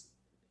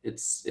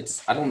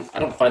I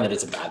don't find that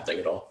it's a bad thing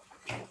at all.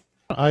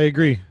 I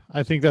agree.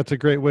 I think that's a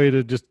great way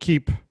to just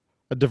keep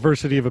a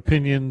diversity of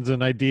opinions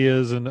and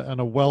ideas and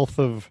a wealth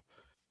of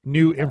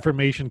new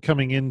information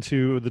coming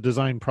into the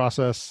design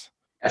process.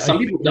 Some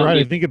people don't.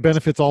 I think it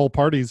benefits all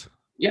parties.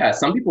 Yeah,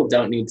 some people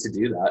don't need to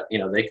do that.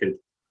 They could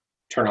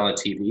turn on the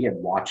TV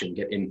and watch and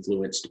get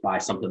influenced by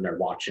something they're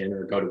watching,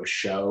 or go to a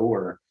show,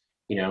 or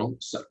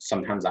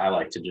sometimes I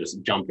like to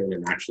just jump in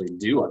and actually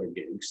do other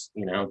gigs.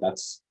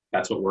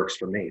 That's what works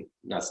for me.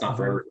 That's not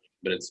for everyone,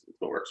 but it's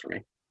what works for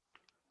me.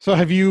 So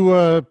have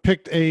you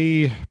picked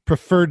a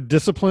preferred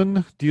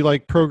discipline? Do you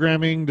like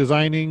programming,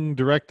 designing,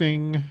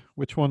 directing?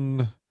 Which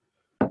one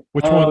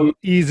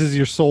eases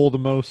your soul the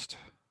most?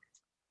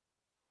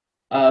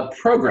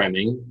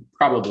 Programming,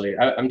 probably.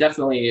 I would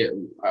definitely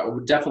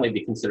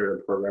be considered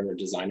a programmer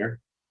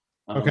designer.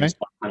 Okay. So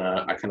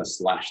I kind of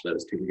slash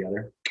those two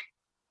together.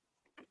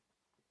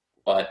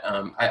 But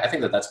I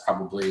think that's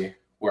probably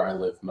where I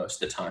live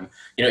most of the time.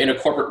 In a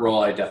corporate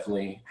role, I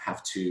definitely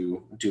have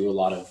to do a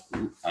lot of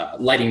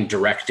lighting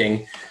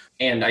directing,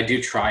 and I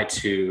do try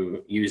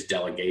to use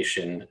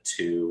delegation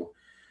to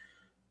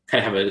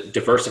kind of have a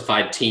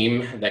diversified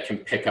team that can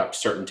pick up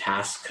certain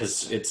tasks,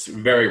 because it's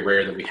very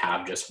rare that we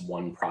have just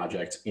one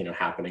project,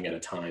 happening at a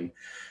time.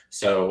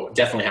 So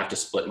definitely have to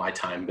split my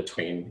time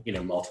between,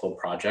 multiple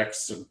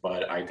projects,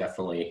 but I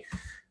definitely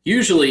I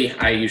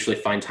usually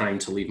find time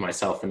to leave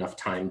myself enough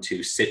time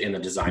to sit in the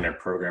designer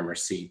programmer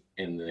seat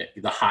in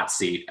the hot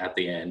seat at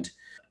the end,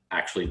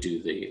 actually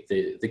do the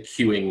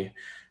queuing,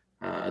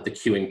 the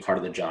queuing part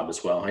of the job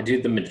as well. I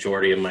do the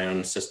majority of my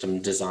own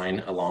system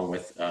design along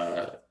with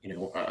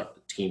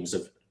teams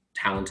of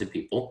talented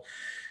people.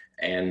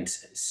 And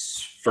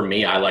for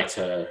me, I like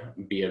to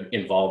be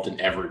involved in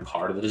every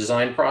part of the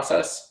design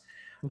process,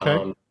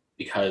 Okay.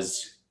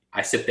 because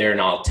I sit there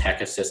and I'll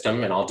tech a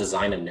system and I'll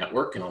design a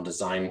network and I'll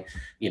design,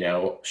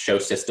 show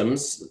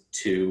systems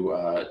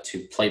to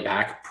play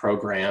back,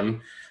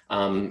 program,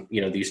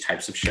 these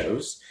types of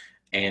shows.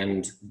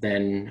 And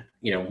then,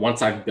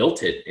 once I've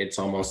built it, it's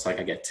almost like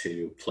I get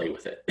to play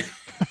with it.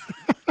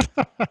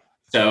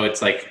 So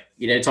it's like,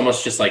 it's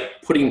almost just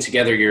like putting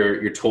together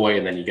your toy,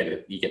 and then you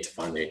get to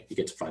finally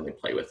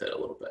play with it a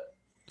little bit,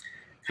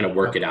 kind of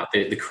work it out.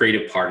 The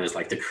creative part is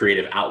like the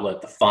creative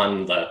outlet, the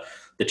fun, the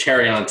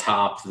cherry on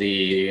top,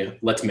 the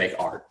let's make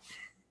art.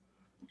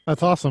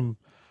 That's awesome.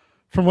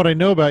 From what I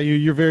know about you,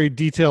 you're very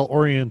detail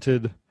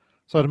oriented.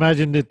 So I'd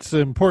imagine it's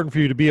important for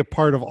you to be a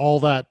part of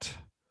all that,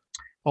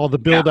 all the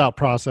build out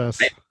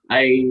process.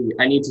 I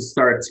need to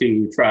start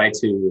to try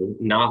to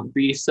not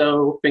be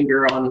so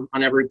finger on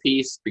every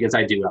piece, because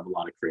I do have a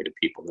lot of creative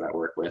people that I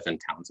work with and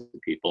talented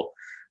people.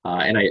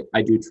 And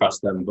I do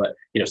trust them, but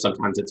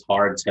sometimes it's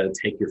hard to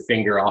take your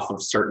finger off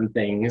of certain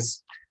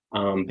things.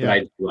 But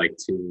I do like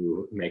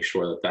to make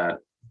sure that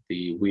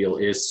the wheel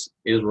is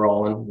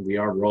rolling. We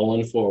are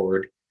rolling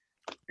forward,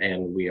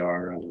 and we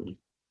are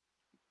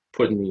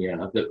putting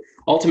the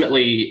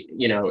ultimately,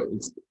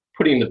 it's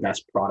putting the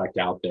best product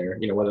out there.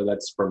 Whether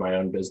that's for my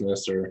own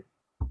business or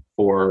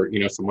for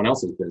someone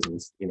else's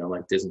business.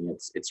 Like Disney,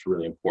 it's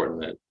really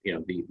important that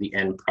the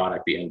end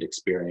product, the end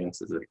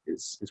experience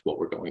is what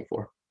we're going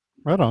for.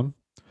 Right on.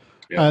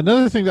 Yeah.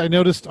 Another thing that I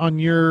noticed on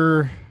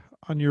your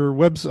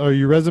website or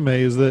your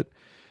resume is that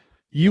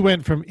you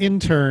went from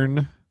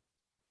intern,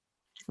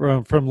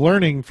 from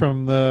learning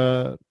from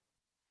the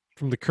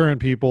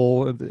current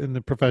people in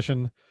the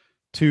profession,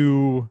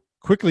 to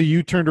quickly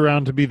you turned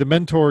around to be the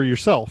mentor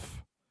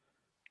yourself.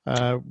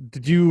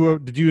 Did you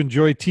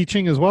enjoy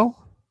teaching as well?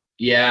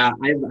 Yeah,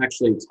 I've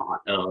actually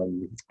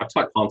I've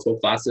taught console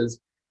classes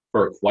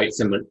for quite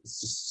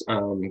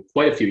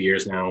a few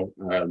years now,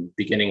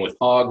 beginning with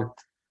Hog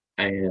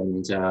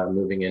and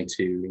moving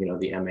into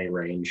the MA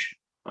range.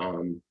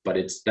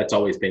 But that's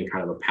always been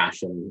kind of a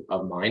passion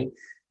of mine.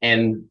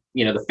 And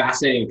the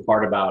fascinating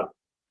part about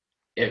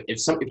if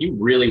you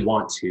really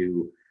want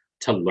to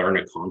learn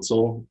a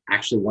console,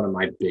 actually one of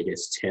my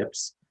biggest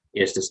tips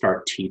is to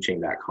start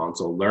teaching that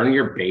console. Learn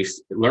your base,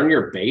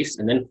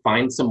 and then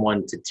find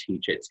someone to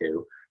teach it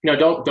to.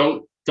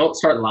 Don't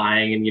start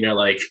lying and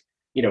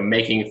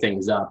making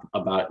things up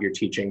about your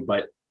teaching,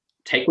 but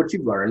take what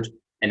you've learned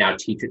and now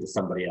teach it to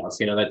somebody else.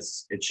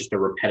 It's just a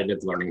repetitive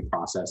learning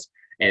process.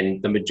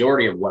 And the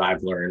majority of what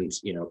I've learned,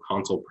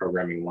 console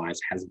programming wise,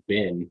 has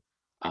been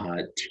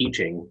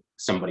teaching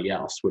somebody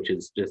else, which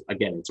is just,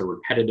 again, it's a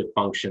repetitive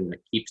function that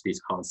keeps these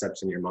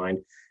concepts in your mind.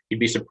 You'd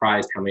be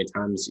surprised how many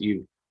times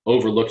you've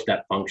overlooked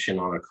that function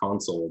on a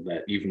console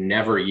that you've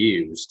never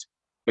used,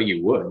 but you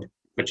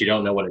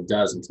don't know what it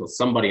does until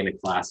somebody in a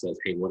class says,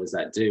 hey, what does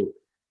that do?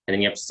 And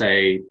then you have to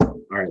say, all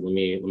right, let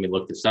me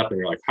look this up. And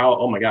you're like,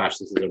 oh my gosh,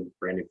 this is a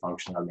brand new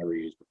function I've never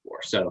used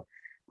before. So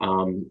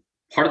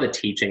part of the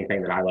teaching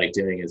thing that I like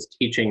doing is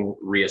teaching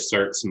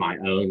reasserts my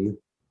own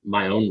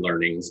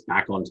learnings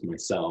back onto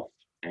myself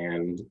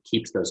and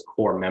keeps those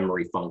core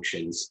memory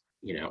functions,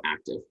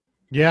 active.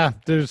 Yeah,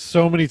 there's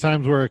so many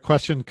times where a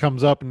question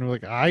comes up and we're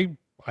like,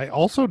 I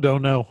also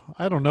don't know.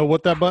 I don't know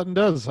what that button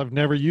does. I've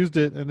never used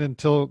it, and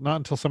not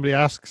until somebody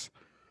asks,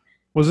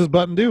 "What does this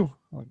button do?"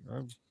 Like,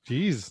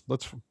 geez,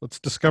 let's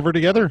discover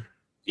together.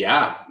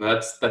 Yeah,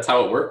 that's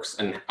how it works.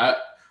 And I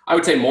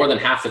would say more than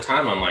half the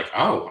time I'm like,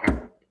 oh, I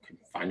can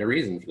find a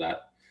reason for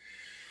that.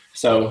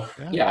 So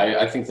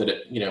I think that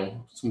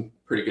some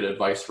pretty good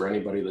advice for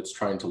anybody that's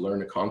trying to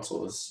learn a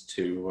console is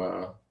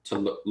to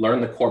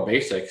learn the core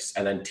basics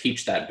and then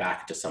teach that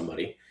back to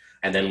somebody,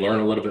 and then learn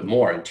a little bit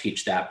more and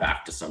teach that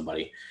back to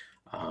somebody.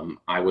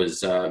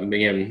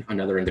 Me and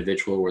another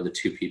individual were the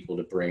two people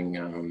to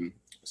bring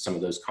some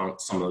of those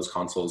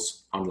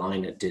consoles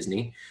online at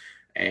Disney.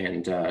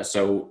 And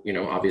so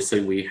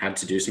obviously we had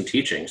to do some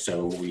teaching.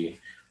 So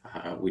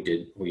I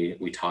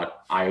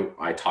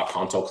taught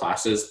console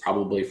classes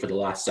probably for the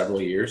last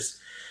several years.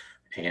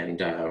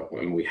 And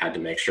we had to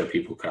make sure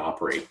people could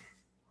operate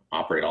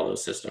all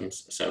those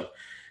systems. So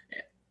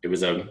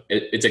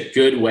it's a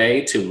good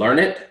way to learn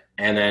it,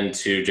 and then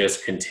to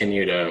just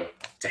continue to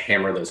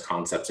hammer those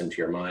concepts into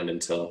your mind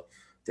until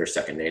they're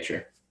second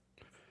nature.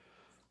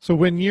 So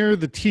when you're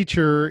the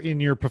teacher in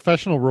your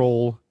professional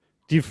role,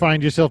 do you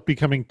find yourself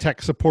becoming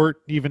tech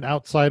support even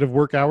outside of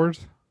work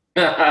hours?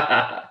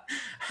 Yes.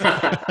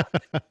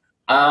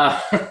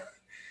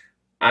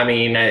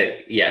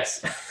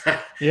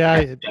 Yeah,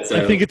 I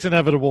think it's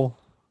inevitable.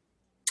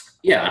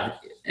 Yeah,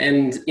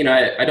 and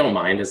I don't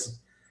mind as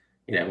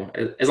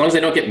long as they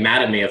don't get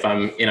mad at me if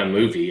I'm in a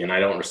movie and I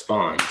don't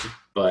respond.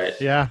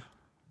 But yeah,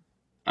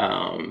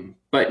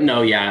 But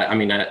no, yeah, I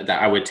mean,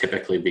 I would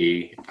typically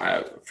be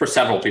for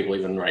several people,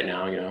 even right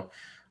now,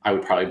 I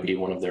would probably be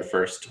one of their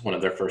first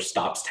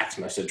stops, text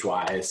message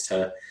wise,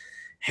 to,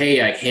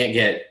 hey, I can't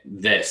get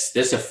this.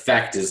 This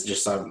effect is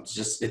just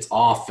it's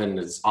off and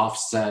it's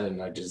offset,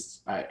 and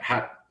I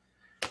have.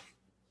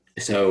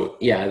 So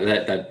yeah,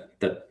 that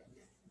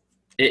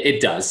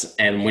it does.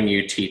 And when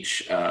you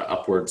teach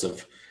upwards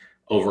of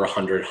over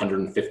 100,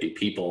 150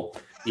 people,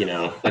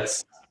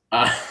 that's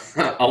uh,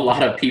 a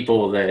lot of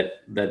people that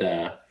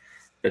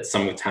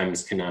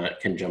sometimes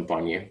can jump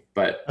on you.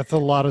 But That's a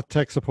lot of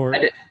tech support.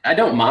 I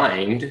don't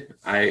mind.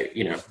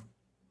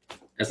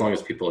 As long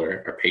as people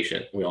are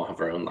patient. We all have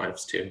our own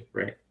lives too,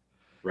 right?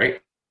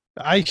 Right?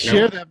 I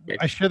share No? that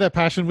I share that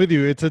passion with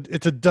you. It's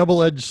a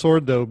double-edged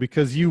sword though,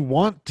 because you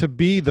want to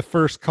be the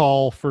first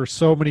call for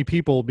so many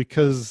people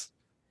because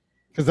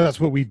that's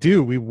what we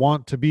do. We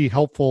want to be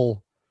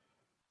helpful,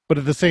 but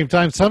at the same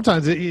time,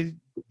 sometimes you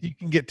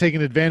can get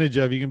taken advantage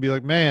of. You can be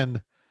like,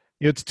 man,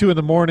 it's 2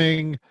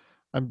 a.m.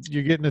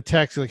 You're getting a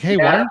text like, hey,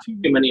 why Yeah, aren't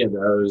you? too many of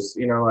those.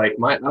 Like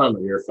I don't know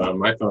your phone.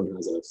 My phone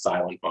has a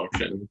silent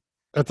function.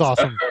 That's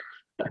awesome.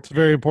 It's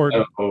very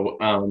important. So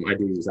I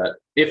do use that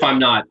if I'm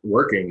not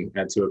working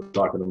at 2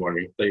 o'clock in the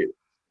morning.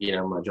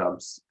 My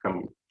jobs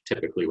come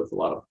typically with a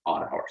lot of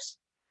odd hours.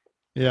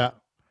 Yeah,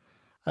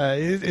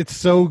 it's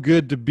so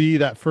good to be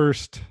that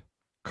first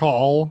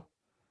call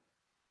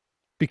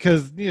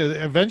because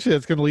eventually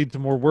it's going to lead to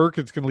more work.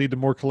 It's going to lead to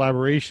more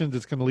collaborations.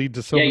 It's going to lead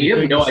to so Yeah, many you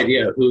have no things.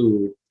 idea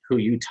who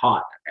you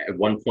taught at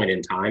one point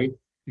in time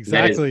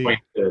that is Exactly. going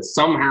to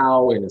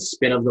somehow, in a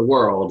spin of the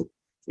world,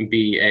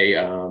 be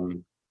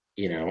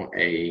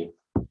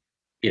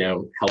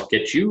help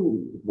get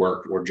you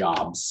work or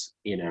jobs.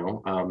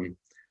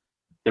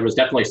 There was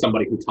definitely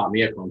somebody who taught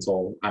me a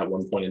console at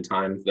one point in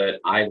time that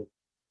I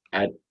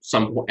at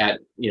some at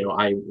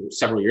I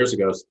several years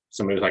ago,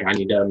 somebody was like, I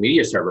need a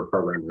media server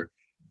programmer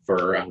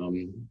for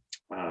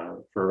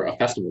a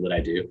festival that I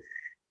do,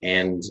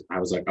 and I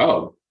was like,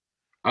 oh,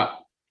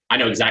 I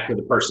know exactly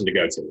the person to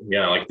go to.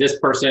 Like this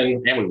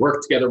person, and we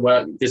work together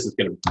well. It's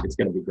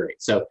gonna be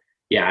great. So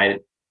yeah,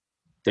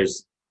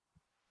 there's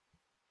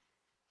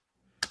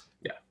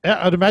yeah.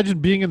 Yeah, I'd imagine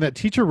being in that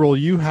teacher role,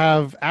 you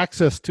have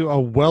access to a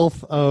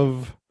wealth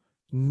of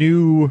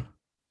new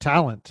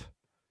talent.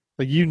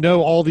 Like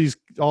all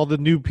the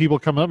new people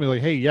coming up and you're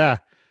like, hey, yeah,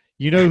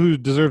 who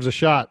deserves a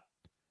shot?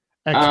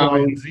 X, Y,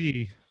 and Um,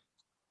 Z.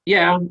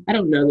 yeah, I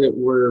don't know that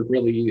we're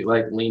really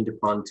like leaned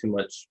upon too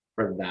much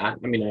for that.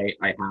 I mean,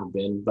 I have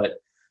been, but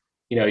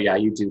yeah,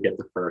 you do get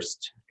the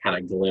first kind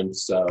of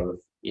glimpse of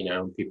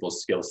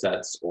people's skill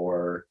sets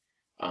or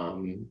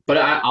but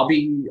I'll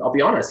be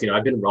honest,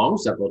 I've been wrong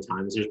several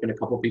times. There's been a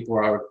couple people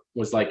where I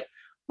was like,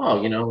 oh,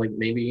 like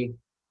maybe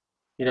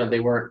they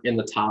weren't in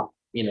the top,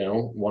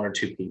 one or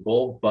two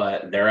people,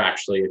 but they're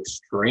actually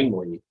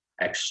extremely,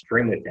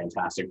 extremely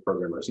fantastic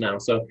programmers now.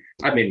 So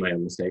I've made my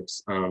own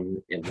mistakes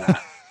in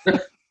that.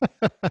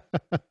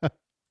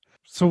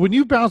 So when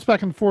you bounce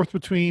back and forth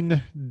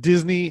between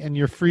Disney and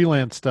your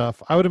freelance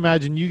stuff, I would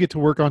imagine you get to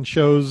work on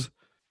shows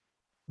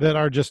that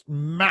are just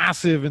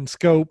massive in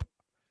scope,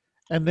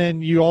 and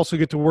then you also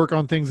get to work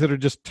on things that are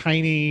just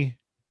tiny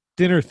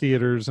dinner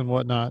theaters and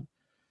whatnot.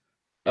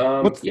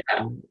 What's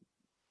Yeah,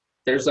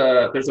 there's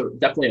a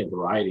definitely a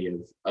variety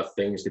of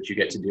things that you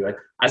get to do.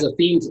 As a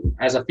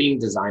theme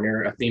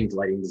designer, a themed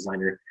lighting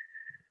designer,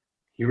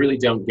 you really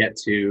don't get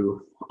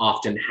to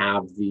often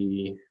have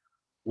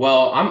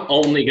I'm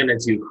only going to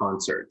do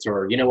concerts,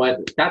 or you know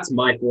what, that's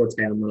my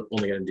forte, I'm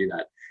only going to do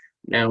that.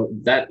 Now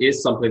that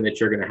is something that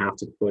you're going to have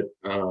to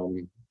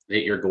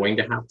that you're going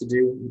to have to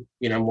do,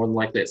 more than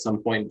likely at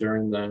some point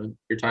during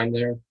your time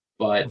there.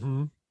 But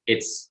mhm.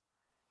 it's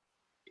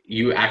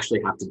you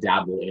actually have to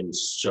dabble in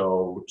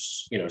so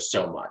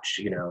much.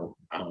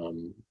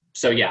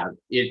 So yeah,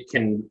 it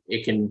can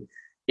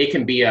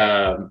be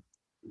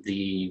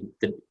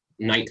the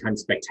nighttime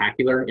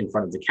spectacular in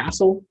front of the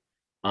castle,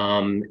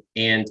 and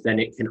then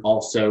it can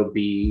also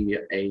be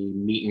a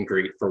meet and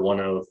greet for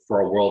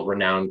a world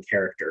renowned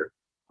character,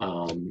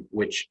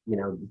 which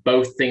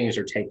both things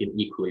are taken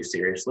equally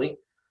seriously,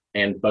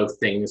 and both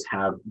things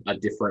have a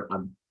different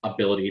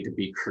ability to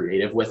be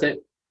creative with it.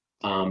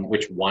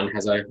 Which one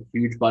has a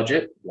huge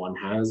budget, one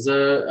has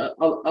a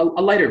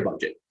lighter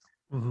budget.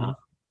 Uh, Mhm.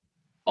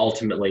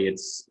 Ultimately,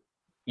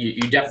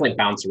 you definitely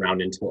bounce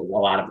around into a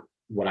lot of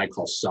what I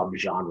call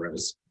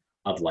subgenres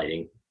of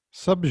lighting.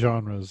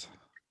 Subgenres.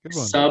 Good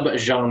one.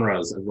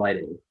 Subgenres of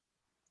lighting.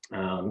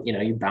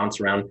 You bounce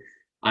around.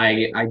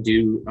 I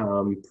do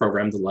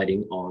program the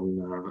lighting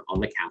on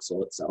the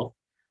castle itself.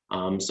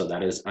 So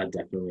that is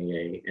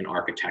definitely an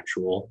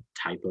architectural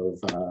type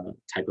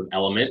of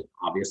element,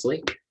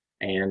 obviously.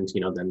 And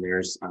then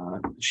there's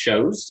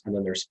shows, and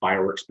then there's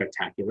fireworks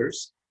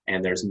spectaculars,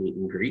 and there's meet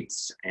and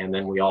greets, and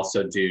then we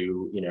also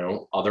do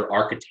other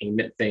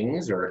architainment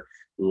things or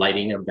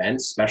lighting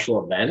events,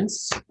 special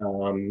events.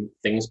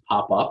 Things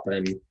pop up,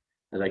 and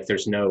like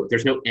there's no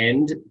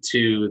end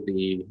to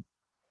the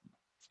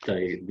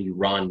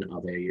run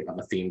of a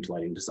themed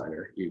lighting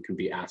designer. You can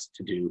be asked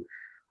to do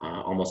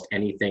almost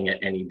anything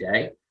at any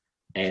day.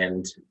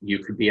 And you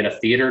could be at a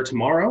theater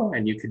tomorrow,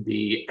 and you could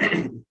be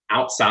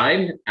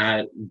outside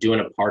doing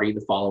a party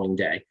the following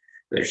day.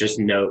 There's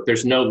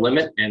no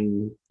limit.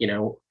 And,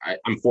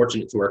 I'm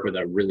fortunate to work with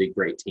a really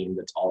great team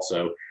that's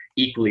also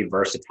equally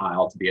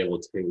versatile to be able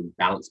to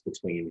bounce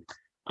between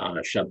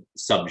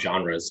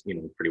sub-genres,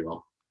 pretty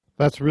well.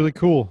 That's really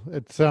cool.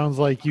 It sounds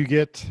like you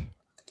get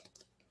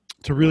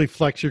to really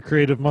flex your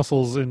creative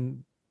muscles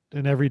in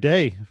every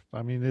day.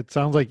 I mean, it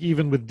sounds like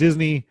even with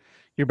Disney,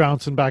 you're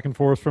bouncing back and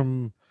forth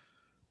from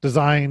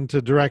design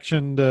to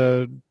direction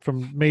to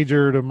from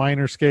major to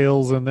minor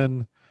scales, and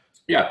then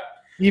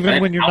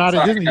even when you're not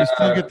at Disney, you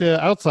still get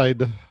the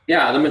outside.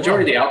 Yeah, the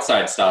majority of the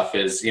outside stuff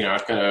is,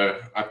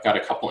 I've got a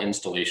couple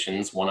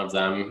installations. One of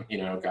them,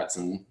 got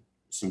some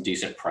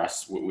decent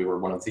press. We were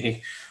one of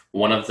the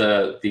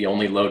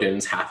only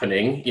load-ins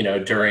happening,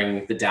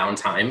 during the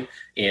downtime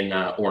in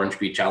Orange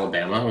Beach,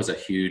 Alabama. It was a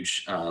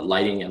huge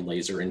lighting and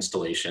laser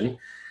installation.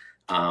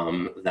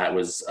 That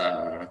was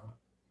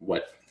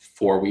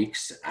 4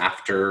 weeks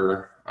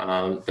after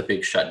the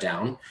big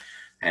shutdown.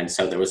 And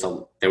so there was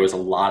a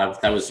lot of,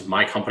 that was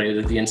my company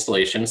that did the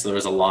installation. So there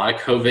was a lot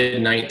of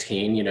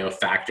COVID-19,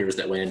 factors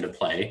that went into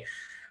play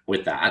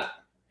with that.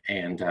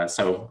 And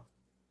so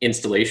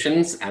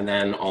installations, and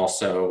then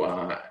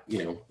also,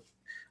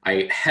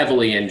 I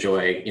heavily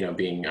enjoy,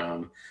 being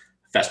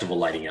festival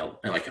lighting,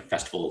 like a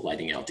festival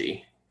lighting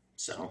LD.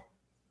 So.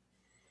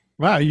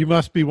 Wow, you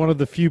must be one of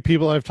the few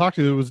people I've talked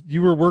to.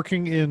 You were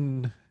working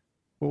in,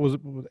 what was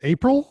it,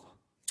 April?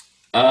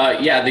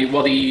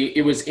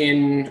 It was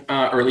in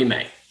early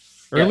May.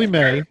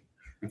 May.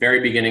 Very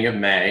beginning of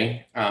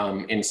May,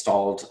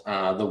 installed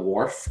the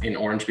Wharf in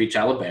Orange Beach,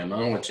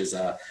 Alabama, which is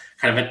a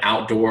kind of an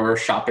outdoor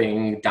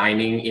shopping,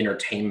 dining,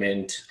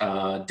 entertainment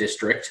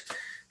district.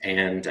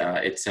 And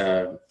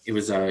it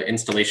was an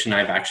installation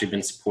I've actually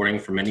been supporting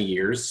for many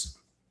years.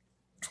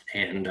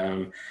 And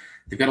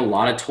they've got a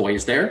lot of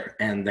toys there,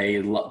 and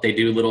they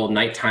do little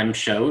nighttime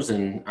shows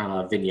and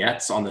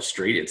vignettes on the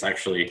street. It's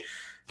actually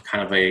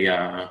kind of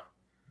a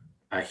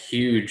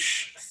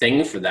huge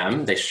thing for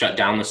them. They shut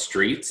down the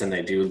streets and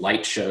they do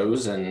light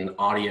shows and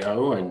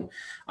audio. And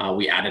I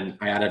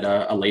added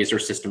a laser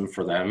system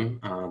for them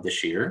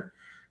this year.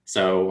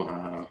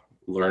 So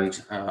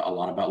learned a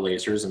lot about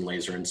lasers and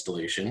laser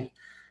installation,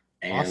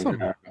 and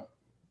awesome.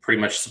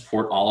 Pretty much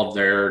support all of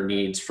their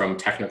needs, from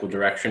technical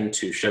direction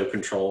to show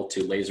control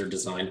to laser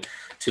design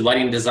to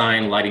lighting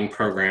design, lighting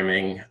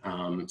programming.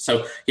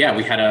 So yeah,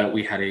 we had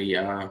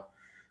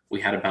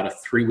about a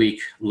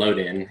 3-week load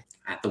in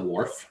at the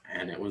Wharf,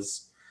 and it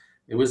was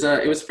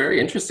very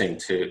interesting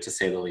to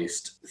say the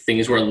least.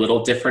 Things were a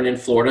little different in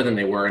Florida than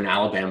they were in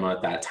Alabama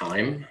at that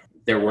time.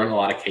 There weren't a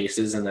lot of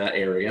cases in that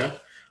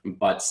area,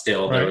 but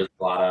still there was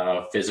a lot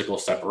of physical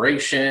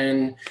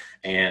separation,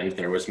 and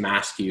there was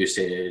mask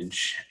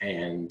usage,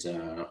 and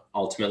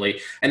ultimately,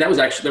 and that was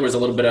actually, there was a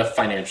little bit of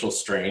financial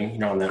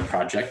strain, on that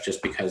project,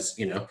 just because,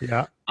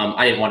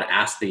 I didn't want to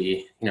ask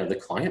the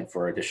client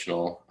for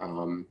additional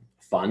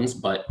funds,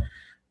 but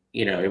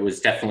it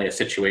was definitely a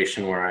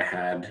situation where I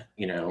had,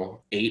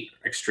 8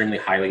 extremely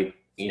highly,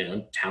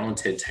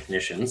 talented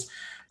technicians.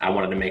 I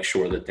wanted to make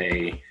sure that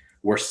they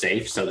were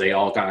safe. So they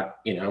all got,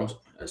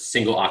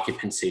 single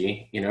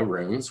occupancy,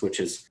 rooms,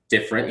 which is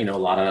different. A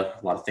lot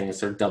of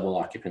things are double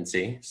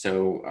occupancy.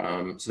 So,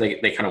 so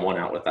they kind of won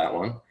out with that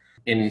one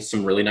in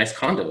some really nice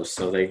condos.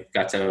 So they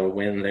got to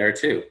win there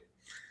too.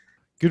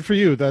 Good for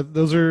you.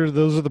 Those are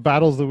the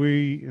battles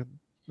that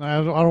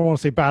I don't want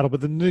to say battle,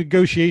 but the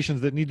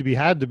negotiations that need to be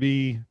had to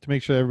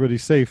make sure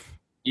everybody's safe.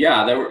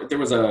 Yeah, there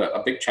was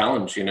a big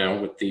challenge,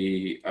 with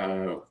the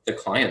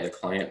client. The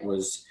client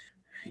was,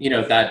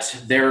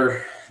 that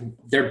their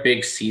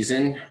big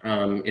season.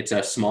 It's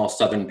a small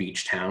southern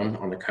beach town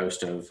on the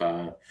coast of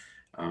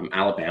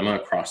Alabama,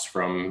 across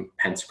from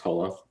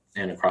Pensacola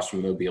and across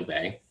from Mobile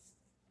Bay,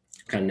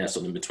 kind of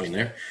nestled in between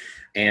there.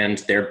 And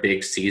their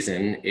big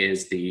season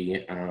is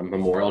the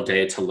Memorial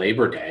Day to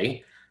Labor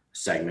Day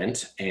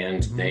segment,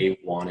 and they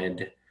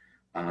wanted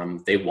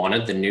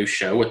the new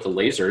show with the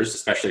lasers,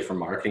 especially for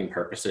marketing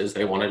purposes.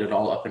 They wanted it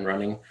all up and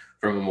running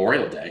for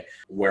Memorial Day,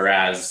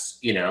 whereas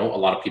a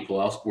lot of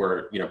people else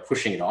were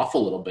pushing it off a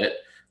little bit.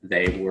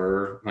 They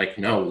were like,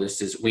 no,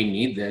 we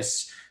need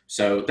this.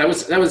 So that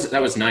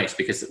was nice,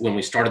 because when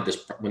we started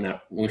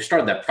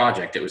that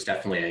project, it was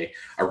definitely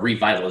a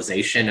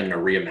revitalization and a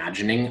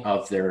reimagining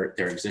of their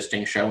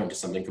existing show into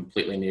something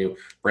completely new,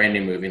 brand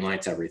new moving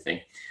lights, everything.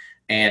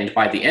 And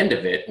by the end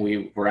of it,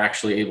 we were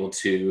actually able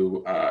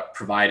to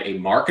provide a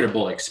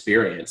marketable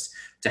experience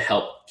to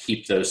help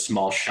keep those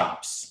small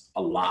shops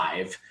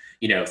alive,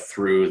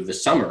 through the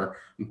summer,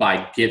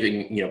 by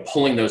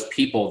pulling those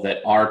people that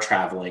are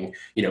traveling,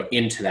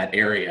 into that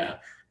area.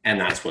 And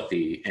that's what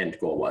the end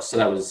goal was. So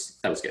that was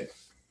good.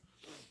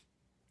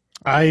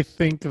 I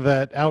think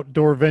that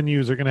outdoor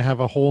venues are going to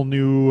have a whole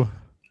new,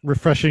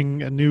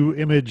 refreshing, a new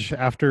image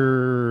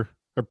after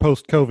or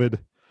post COVID.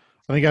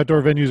 I think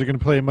outdoor venues are going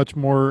to play a much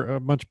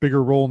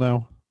bigger role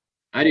now.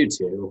 I do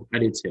too.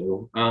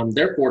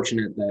 They're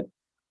fortunate that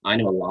I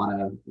know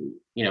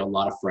a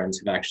lot of friends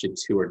have actually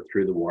toured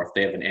through the wharf.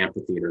 They have an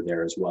amphitheater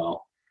there as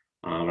well.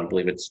 I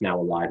believe it's now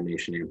a Live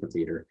Nation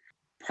amphitheater.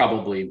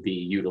 Probably be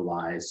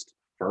utilized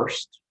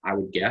first, I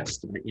would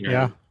guess.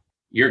 Yeah.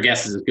 Your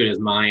guess is as good as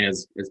mine,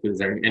 as good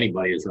as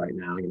anybody's right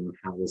now.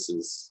 How this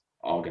is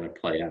all going to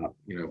play out.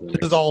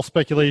 This is all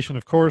speculation,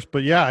 of course,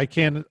 but yeah, I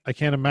can't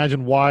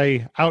imagine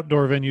why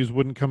outdoor venues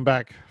wouldn't come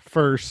back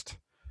first,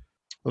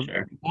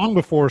 sure. long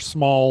before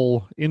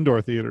small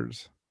indoor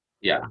theaters.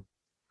 Yeah.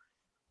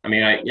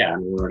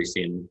 we're already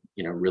seeing,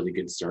 really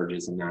good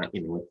surges in that,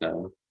 with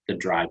the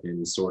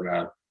drive-in sort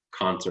of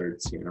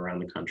concerts, around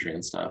the country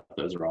and stuff.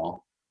 Those are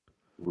all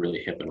really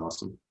hip and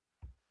awesome.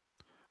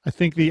 I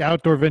think the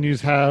outdoor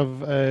venues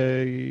have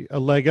a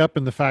leg up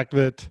in the fact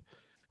that,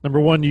 number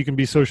one, you can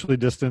be socially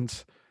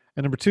distanced,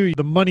 and number two,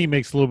 the money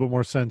makes a little bit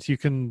more sense. You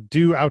can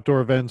do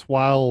outdoor events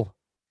while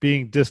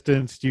being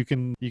distanced. You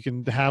can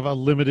have a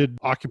limited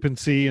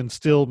occupancy and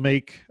still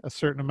make a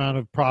certain amount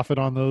of profit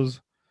on those.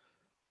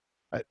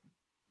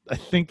 I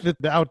think that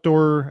the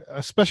outdoor,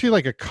 especially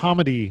like a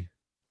comedy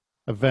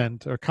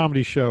event or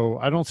comedy show,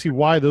 I don't see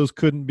why those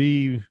couldn't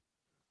be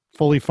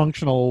fully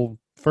functional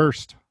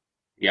first.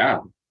 Yeah.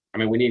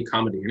 We need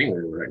comedy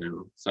anywhere right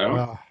now.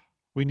 So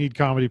we need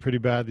comedy pretty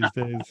bad these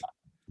days.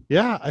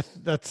 Yeah,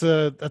 that's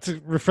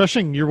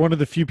refreshing. You're one of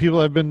the few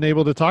people I've been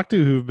able to talk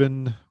to who've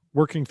been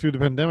working through the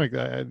pandemic.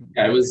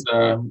 It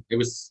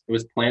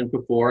was planned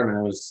before, and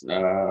I was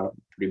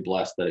pretty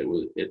blessed that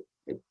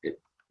it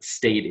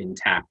stayed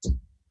intact,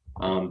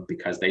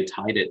 because they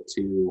tied it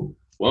to,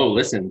 whoa,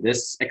 listen,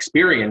 this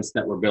experience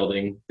that we're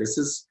building, this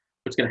is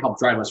what's going to help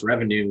drive us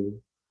revenue,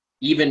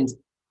 and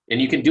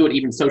you can do it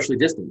even socially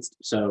distanced.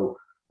 So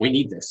we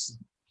need this.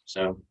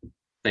 So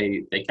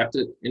they kept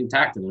it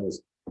intact, and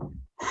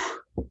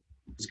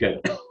it's good.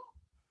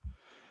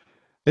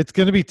 It's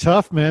going to be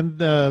tough, man.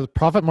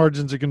 Profit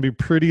margins are going to be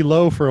pretty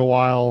low for a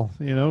while,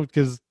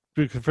 because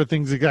for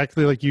things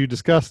exactly like you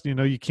discussed,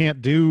 you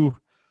can't do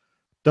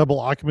double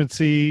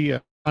occupancy.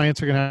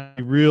 Clients are going to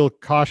be real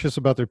cautious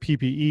about their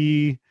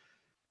PPE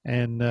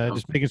and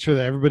just making sure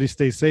that everybody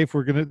stays safe.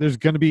 There's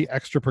going to be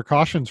extra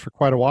precautions for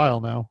quite a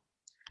while now.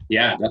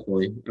 Yeah,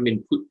 definitely.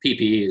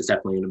 PPE is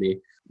definitely going to be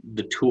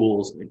the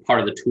tools, part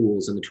of the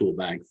tools in the tool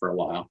bag for a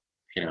while,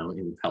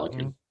 in Pelican.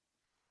 Mm-hmm.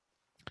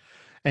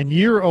 And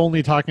you're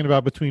only talking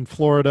about between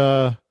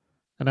Florida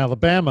and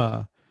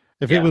Alabama.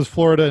 If it was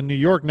Florida and New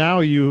York,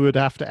 now you would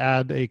have to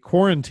add a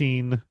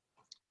quarantine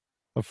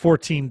of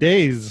 14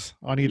 days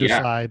on either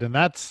side, and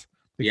that's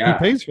who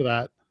pays for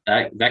that.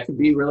 That could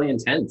be really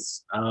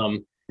intense. I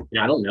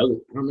don't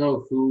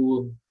know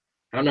who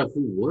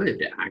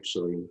would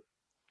actually,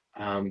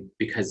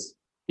 because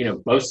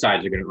both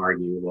sides are going to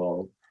argue,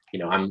 well,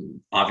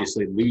 I'm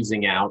obviously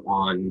losing out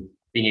on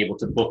being able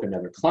to book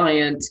another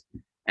client.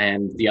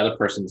 And the other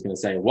person's going to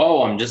say,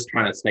 whoa, I'm just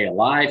trying to stay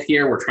alive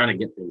here. We're trying to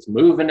get things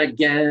moving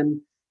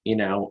again.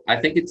 I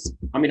think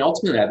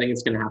ultimately, I think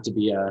it's going to have to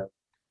be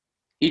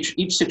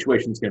each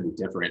situation is going to be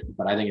different,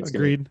 but I think it's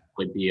going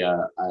to be a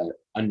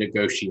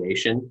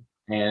negotiation.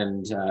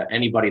 And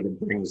anybody that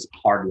brings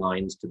hard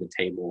lines to the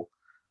table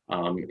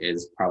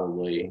is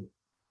probably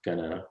going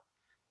to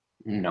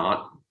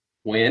not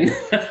win.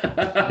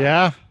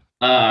 Yeah.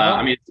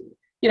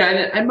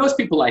 And most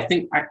people, I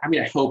think, I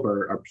hope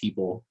are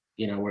people,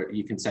 where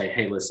you can say,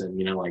 hey, listen,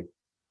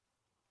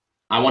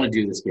 I want to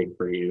do this gig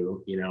for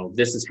you.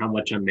 This is how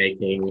much I'm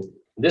making.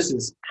 This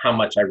is how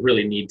much I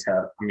really need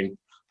to,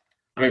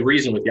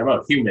 reason with you. I'm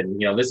a human,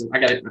 I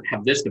got to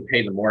have this to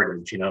pay the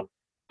mortgage.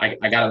 I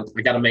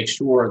gotta make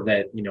sure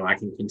that, I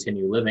can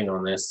continue living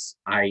on this.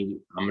 I'm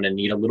going to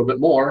need a little bit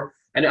more.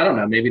 And I don't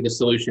know, maybe the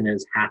solution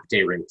is half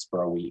day rates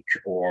for a week,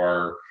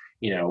 or,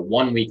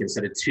 1 week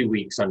instead of 2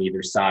 weeks on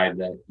either side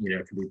that,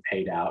 can be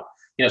paid out,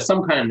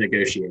 some kind of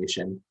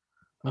negotiation.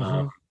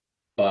 Mm-hmm.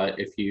 But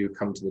if you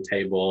come to the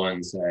table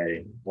and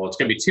say, well, it's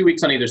going to be 2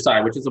 weeks on either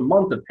side, which is a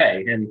month of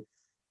pay. And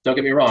don't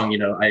get me wrong,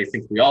 I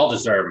think we all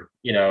deserve,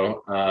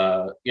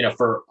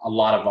 for a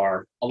lot of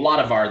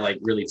our like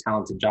really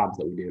talented jobs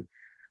that we do.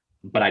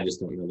 But I just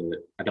don't know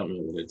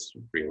that it's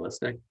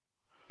realistic,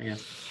 I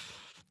guess.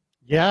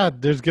 Yeah,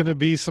 there's going to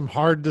be some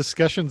hard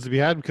discussions to be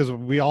had because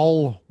we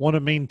all want to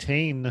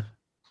maintain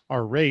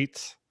our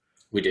rates.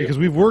 We do. Because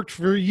we've worked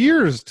for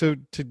years to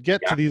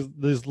get to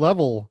this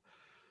level.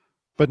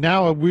 But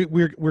now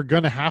we're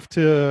going to have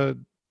to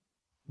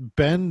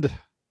bend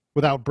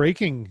without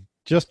breaking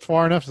just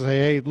far enough to say,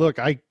 hey, look,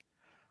 I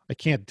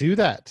can't do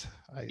that.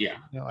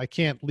 I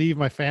can't leave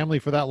my family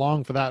for that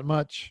long for that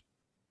much.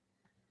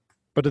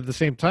 But at the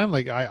same time,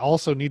 like, I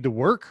also need to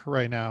work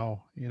right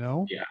now,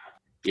 Yeah.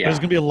 There's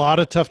going to be a lot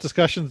of tough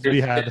discussions to be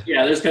had.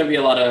 Yeah, there's going to be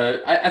a lot of,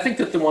 I think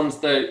that the ones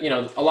that,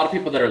 a lot of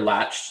people that are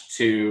latched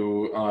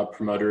to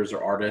promoters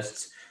or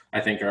artists, I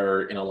think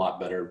are in a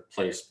lot better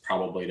place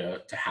probably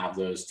to have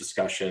those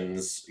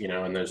discussions,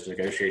 and those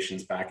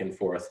negotiations back and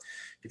forth.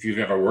 If you've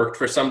never worked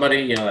for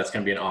somebody, that's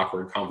going to be an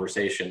awkward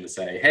conversation to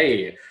say,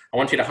 hey, I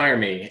want you to hire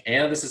me,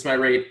 and this is my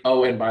rate.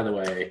 Oh, and by the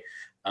way,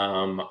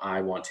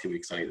 I want 2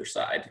 weeks on either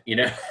side,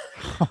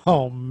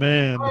 Oh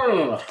man.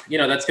 Oh,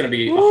 that's going to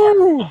be a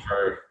Woo! hard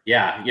for,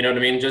 yeah, you know what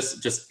I mean?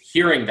 Just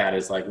hearing that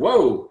is like,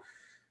 whoa.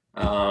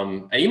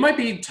 And you might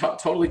be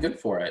totally good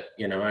for it.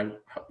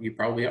 You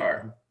probably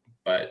are,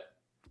 but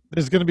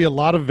There's going to be a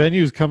lot of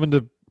venues coming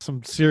to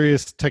some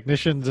serious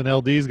technicians and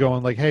LDs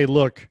going like, hey,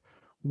 look,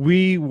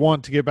 we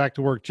want to get back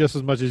to work just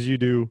as much as you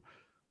do,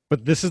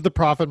 but this is the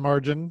profit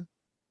margin.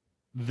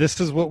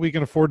 This is what we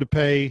can afford to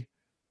pay.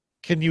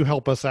 Can you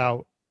help us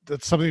out?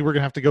 That's something we're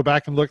going to have to go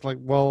back and look like,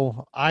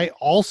 well, I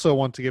also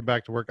want to get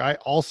back to work. I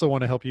also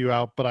want to help you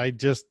out, but I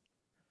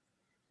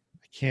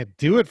can't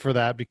do it for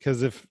that,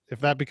 because if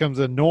that becomes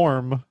a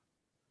norm.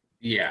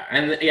 Yeah.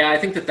 And yeah, I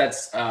think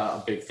that's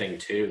a big thing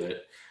too,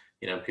 that,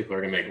 people are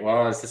going to make,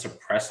 well, is this a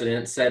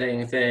precedent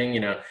setting thing?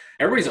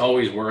 Everybody's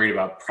always worried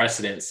about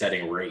precedent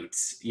setting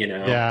rates,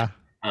 Yeah.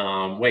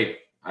 Wait,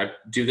 I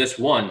do this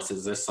once.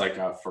 Is this like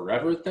a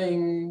forever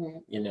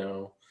thing?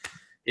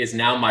 Is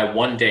now my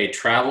 1 day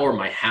travel or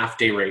my half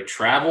day rate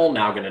travel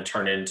now going to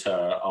turn into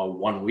a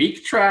 1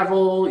 week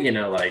travel?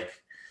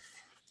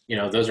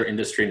 Those are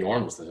industry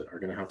norms that are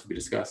going to have to be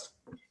discussed.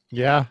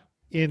 Yeah.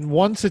 In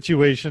one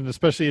situation,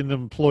 especially in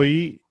an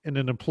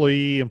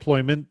employee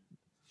employment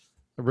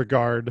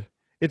regard,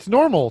 it's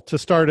normal to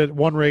start at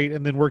one rate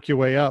and then work your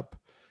way up.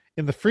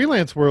 In the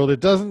freelance world,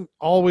 it doesn't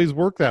always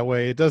work that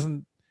way.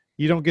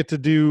 You don't get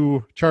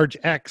to charge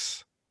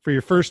X for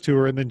your first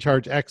tour and then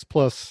charge X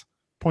plus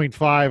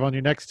 0.5 on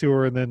your next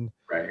tour. And then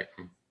right.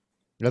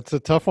 That's a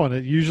tough one.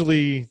 It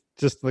usually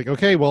just like,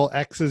 okay, well,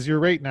 X is your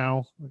rate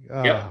now.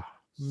 Yeah.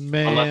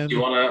 Man.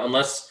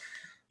 Unless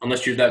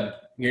you're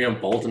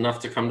that, bold enough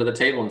to come to the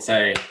table and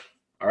say,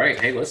 all right,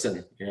 hey,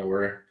 listen,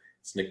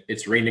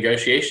 it's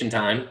renegotiation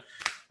time.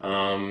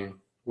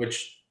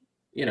 Which,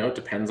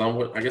 depends on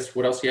what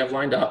else you have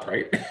lined up,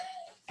 right?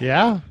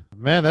 Yeah,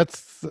 man,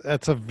 that's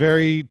a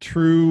very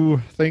true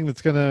thing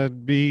that's going to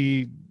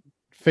be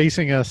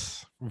facing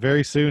us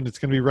very soon. It's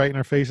going to be right in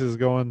our faces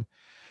going,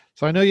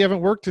 so I know you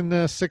haven't worked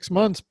in 6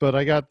 months, but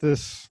I got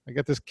this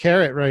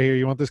carrot right here.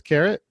 You want this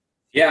carrot?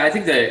 Yeah, I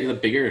think the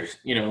bigger,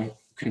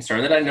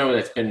 concern that I know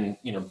that's been,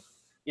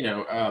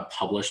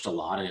 published a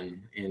lot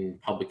in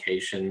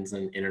publications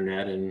and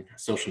internet and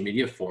social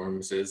media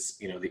forums is,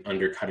 the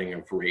undercutting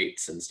of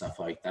rates and stuff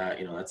like that.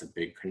 That's a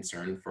big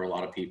concern for a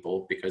lot of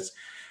people, because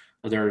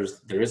there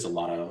is a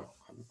lot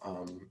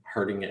of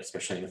hurting,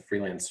 especially in the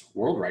freelance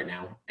world right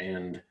now.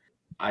 And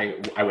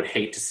I would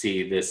hate to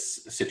see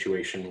this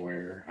situation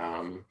where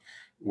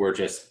we're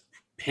just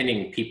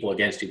pinning people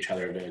against each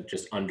other to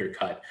just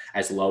undercut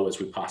as low as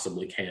we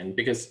possibly can,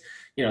 because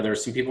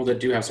there's some people that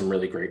do have some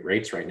really great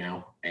rates right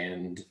now,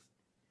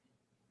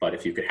 but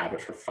if you could have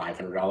it for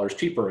 $500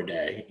 cheaper a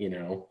day,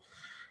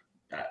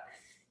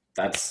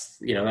 that's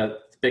the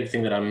big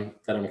thing that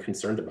I'm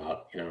concerned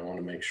about. I want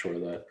to make sure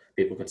that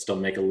people can still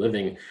make a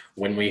living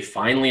when we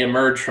finally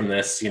emerge from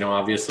this.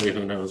 Obviously,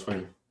 who knows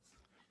when.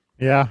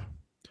 Yeah.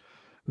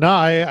 No,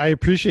 I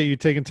appreciate you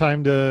taking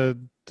time to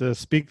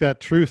speak that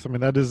truth. I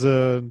mean, that is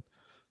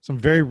some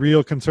very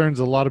real concerns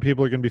a lot of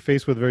people are going to be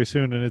faced with very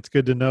soon, and it's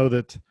good to know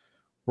that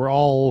we're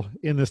all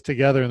in this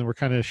together and we're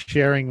kind of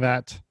sharing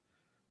that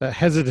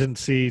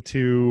hesitancy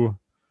to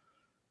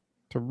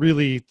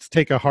really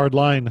take a hard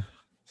line.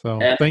 So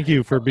thank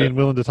you for being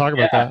willing to talk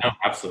about that. No,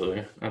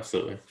 absolutely.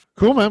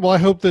 Cool, man. Well, I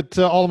hope that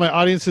all of my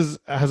audience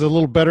has a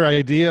little better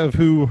idea of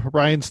who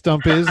Ryan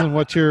Stump is and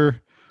what you're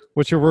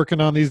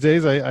working on these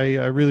days.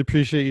 I really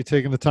appreciate you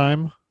taking the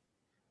time.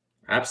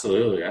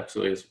 Absolutely.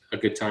 It's a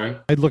good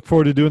time. I look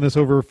forward to doing this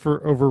over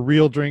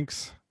real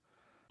drinks.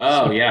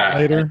 Oh yeah.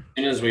 Later.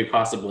 As soon as we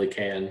possibly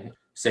can,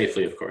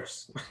 safely, of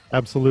course.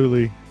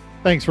 Absolutely.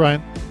 Thanks,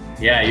 Ryan.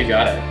 Yeah, you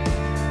got it.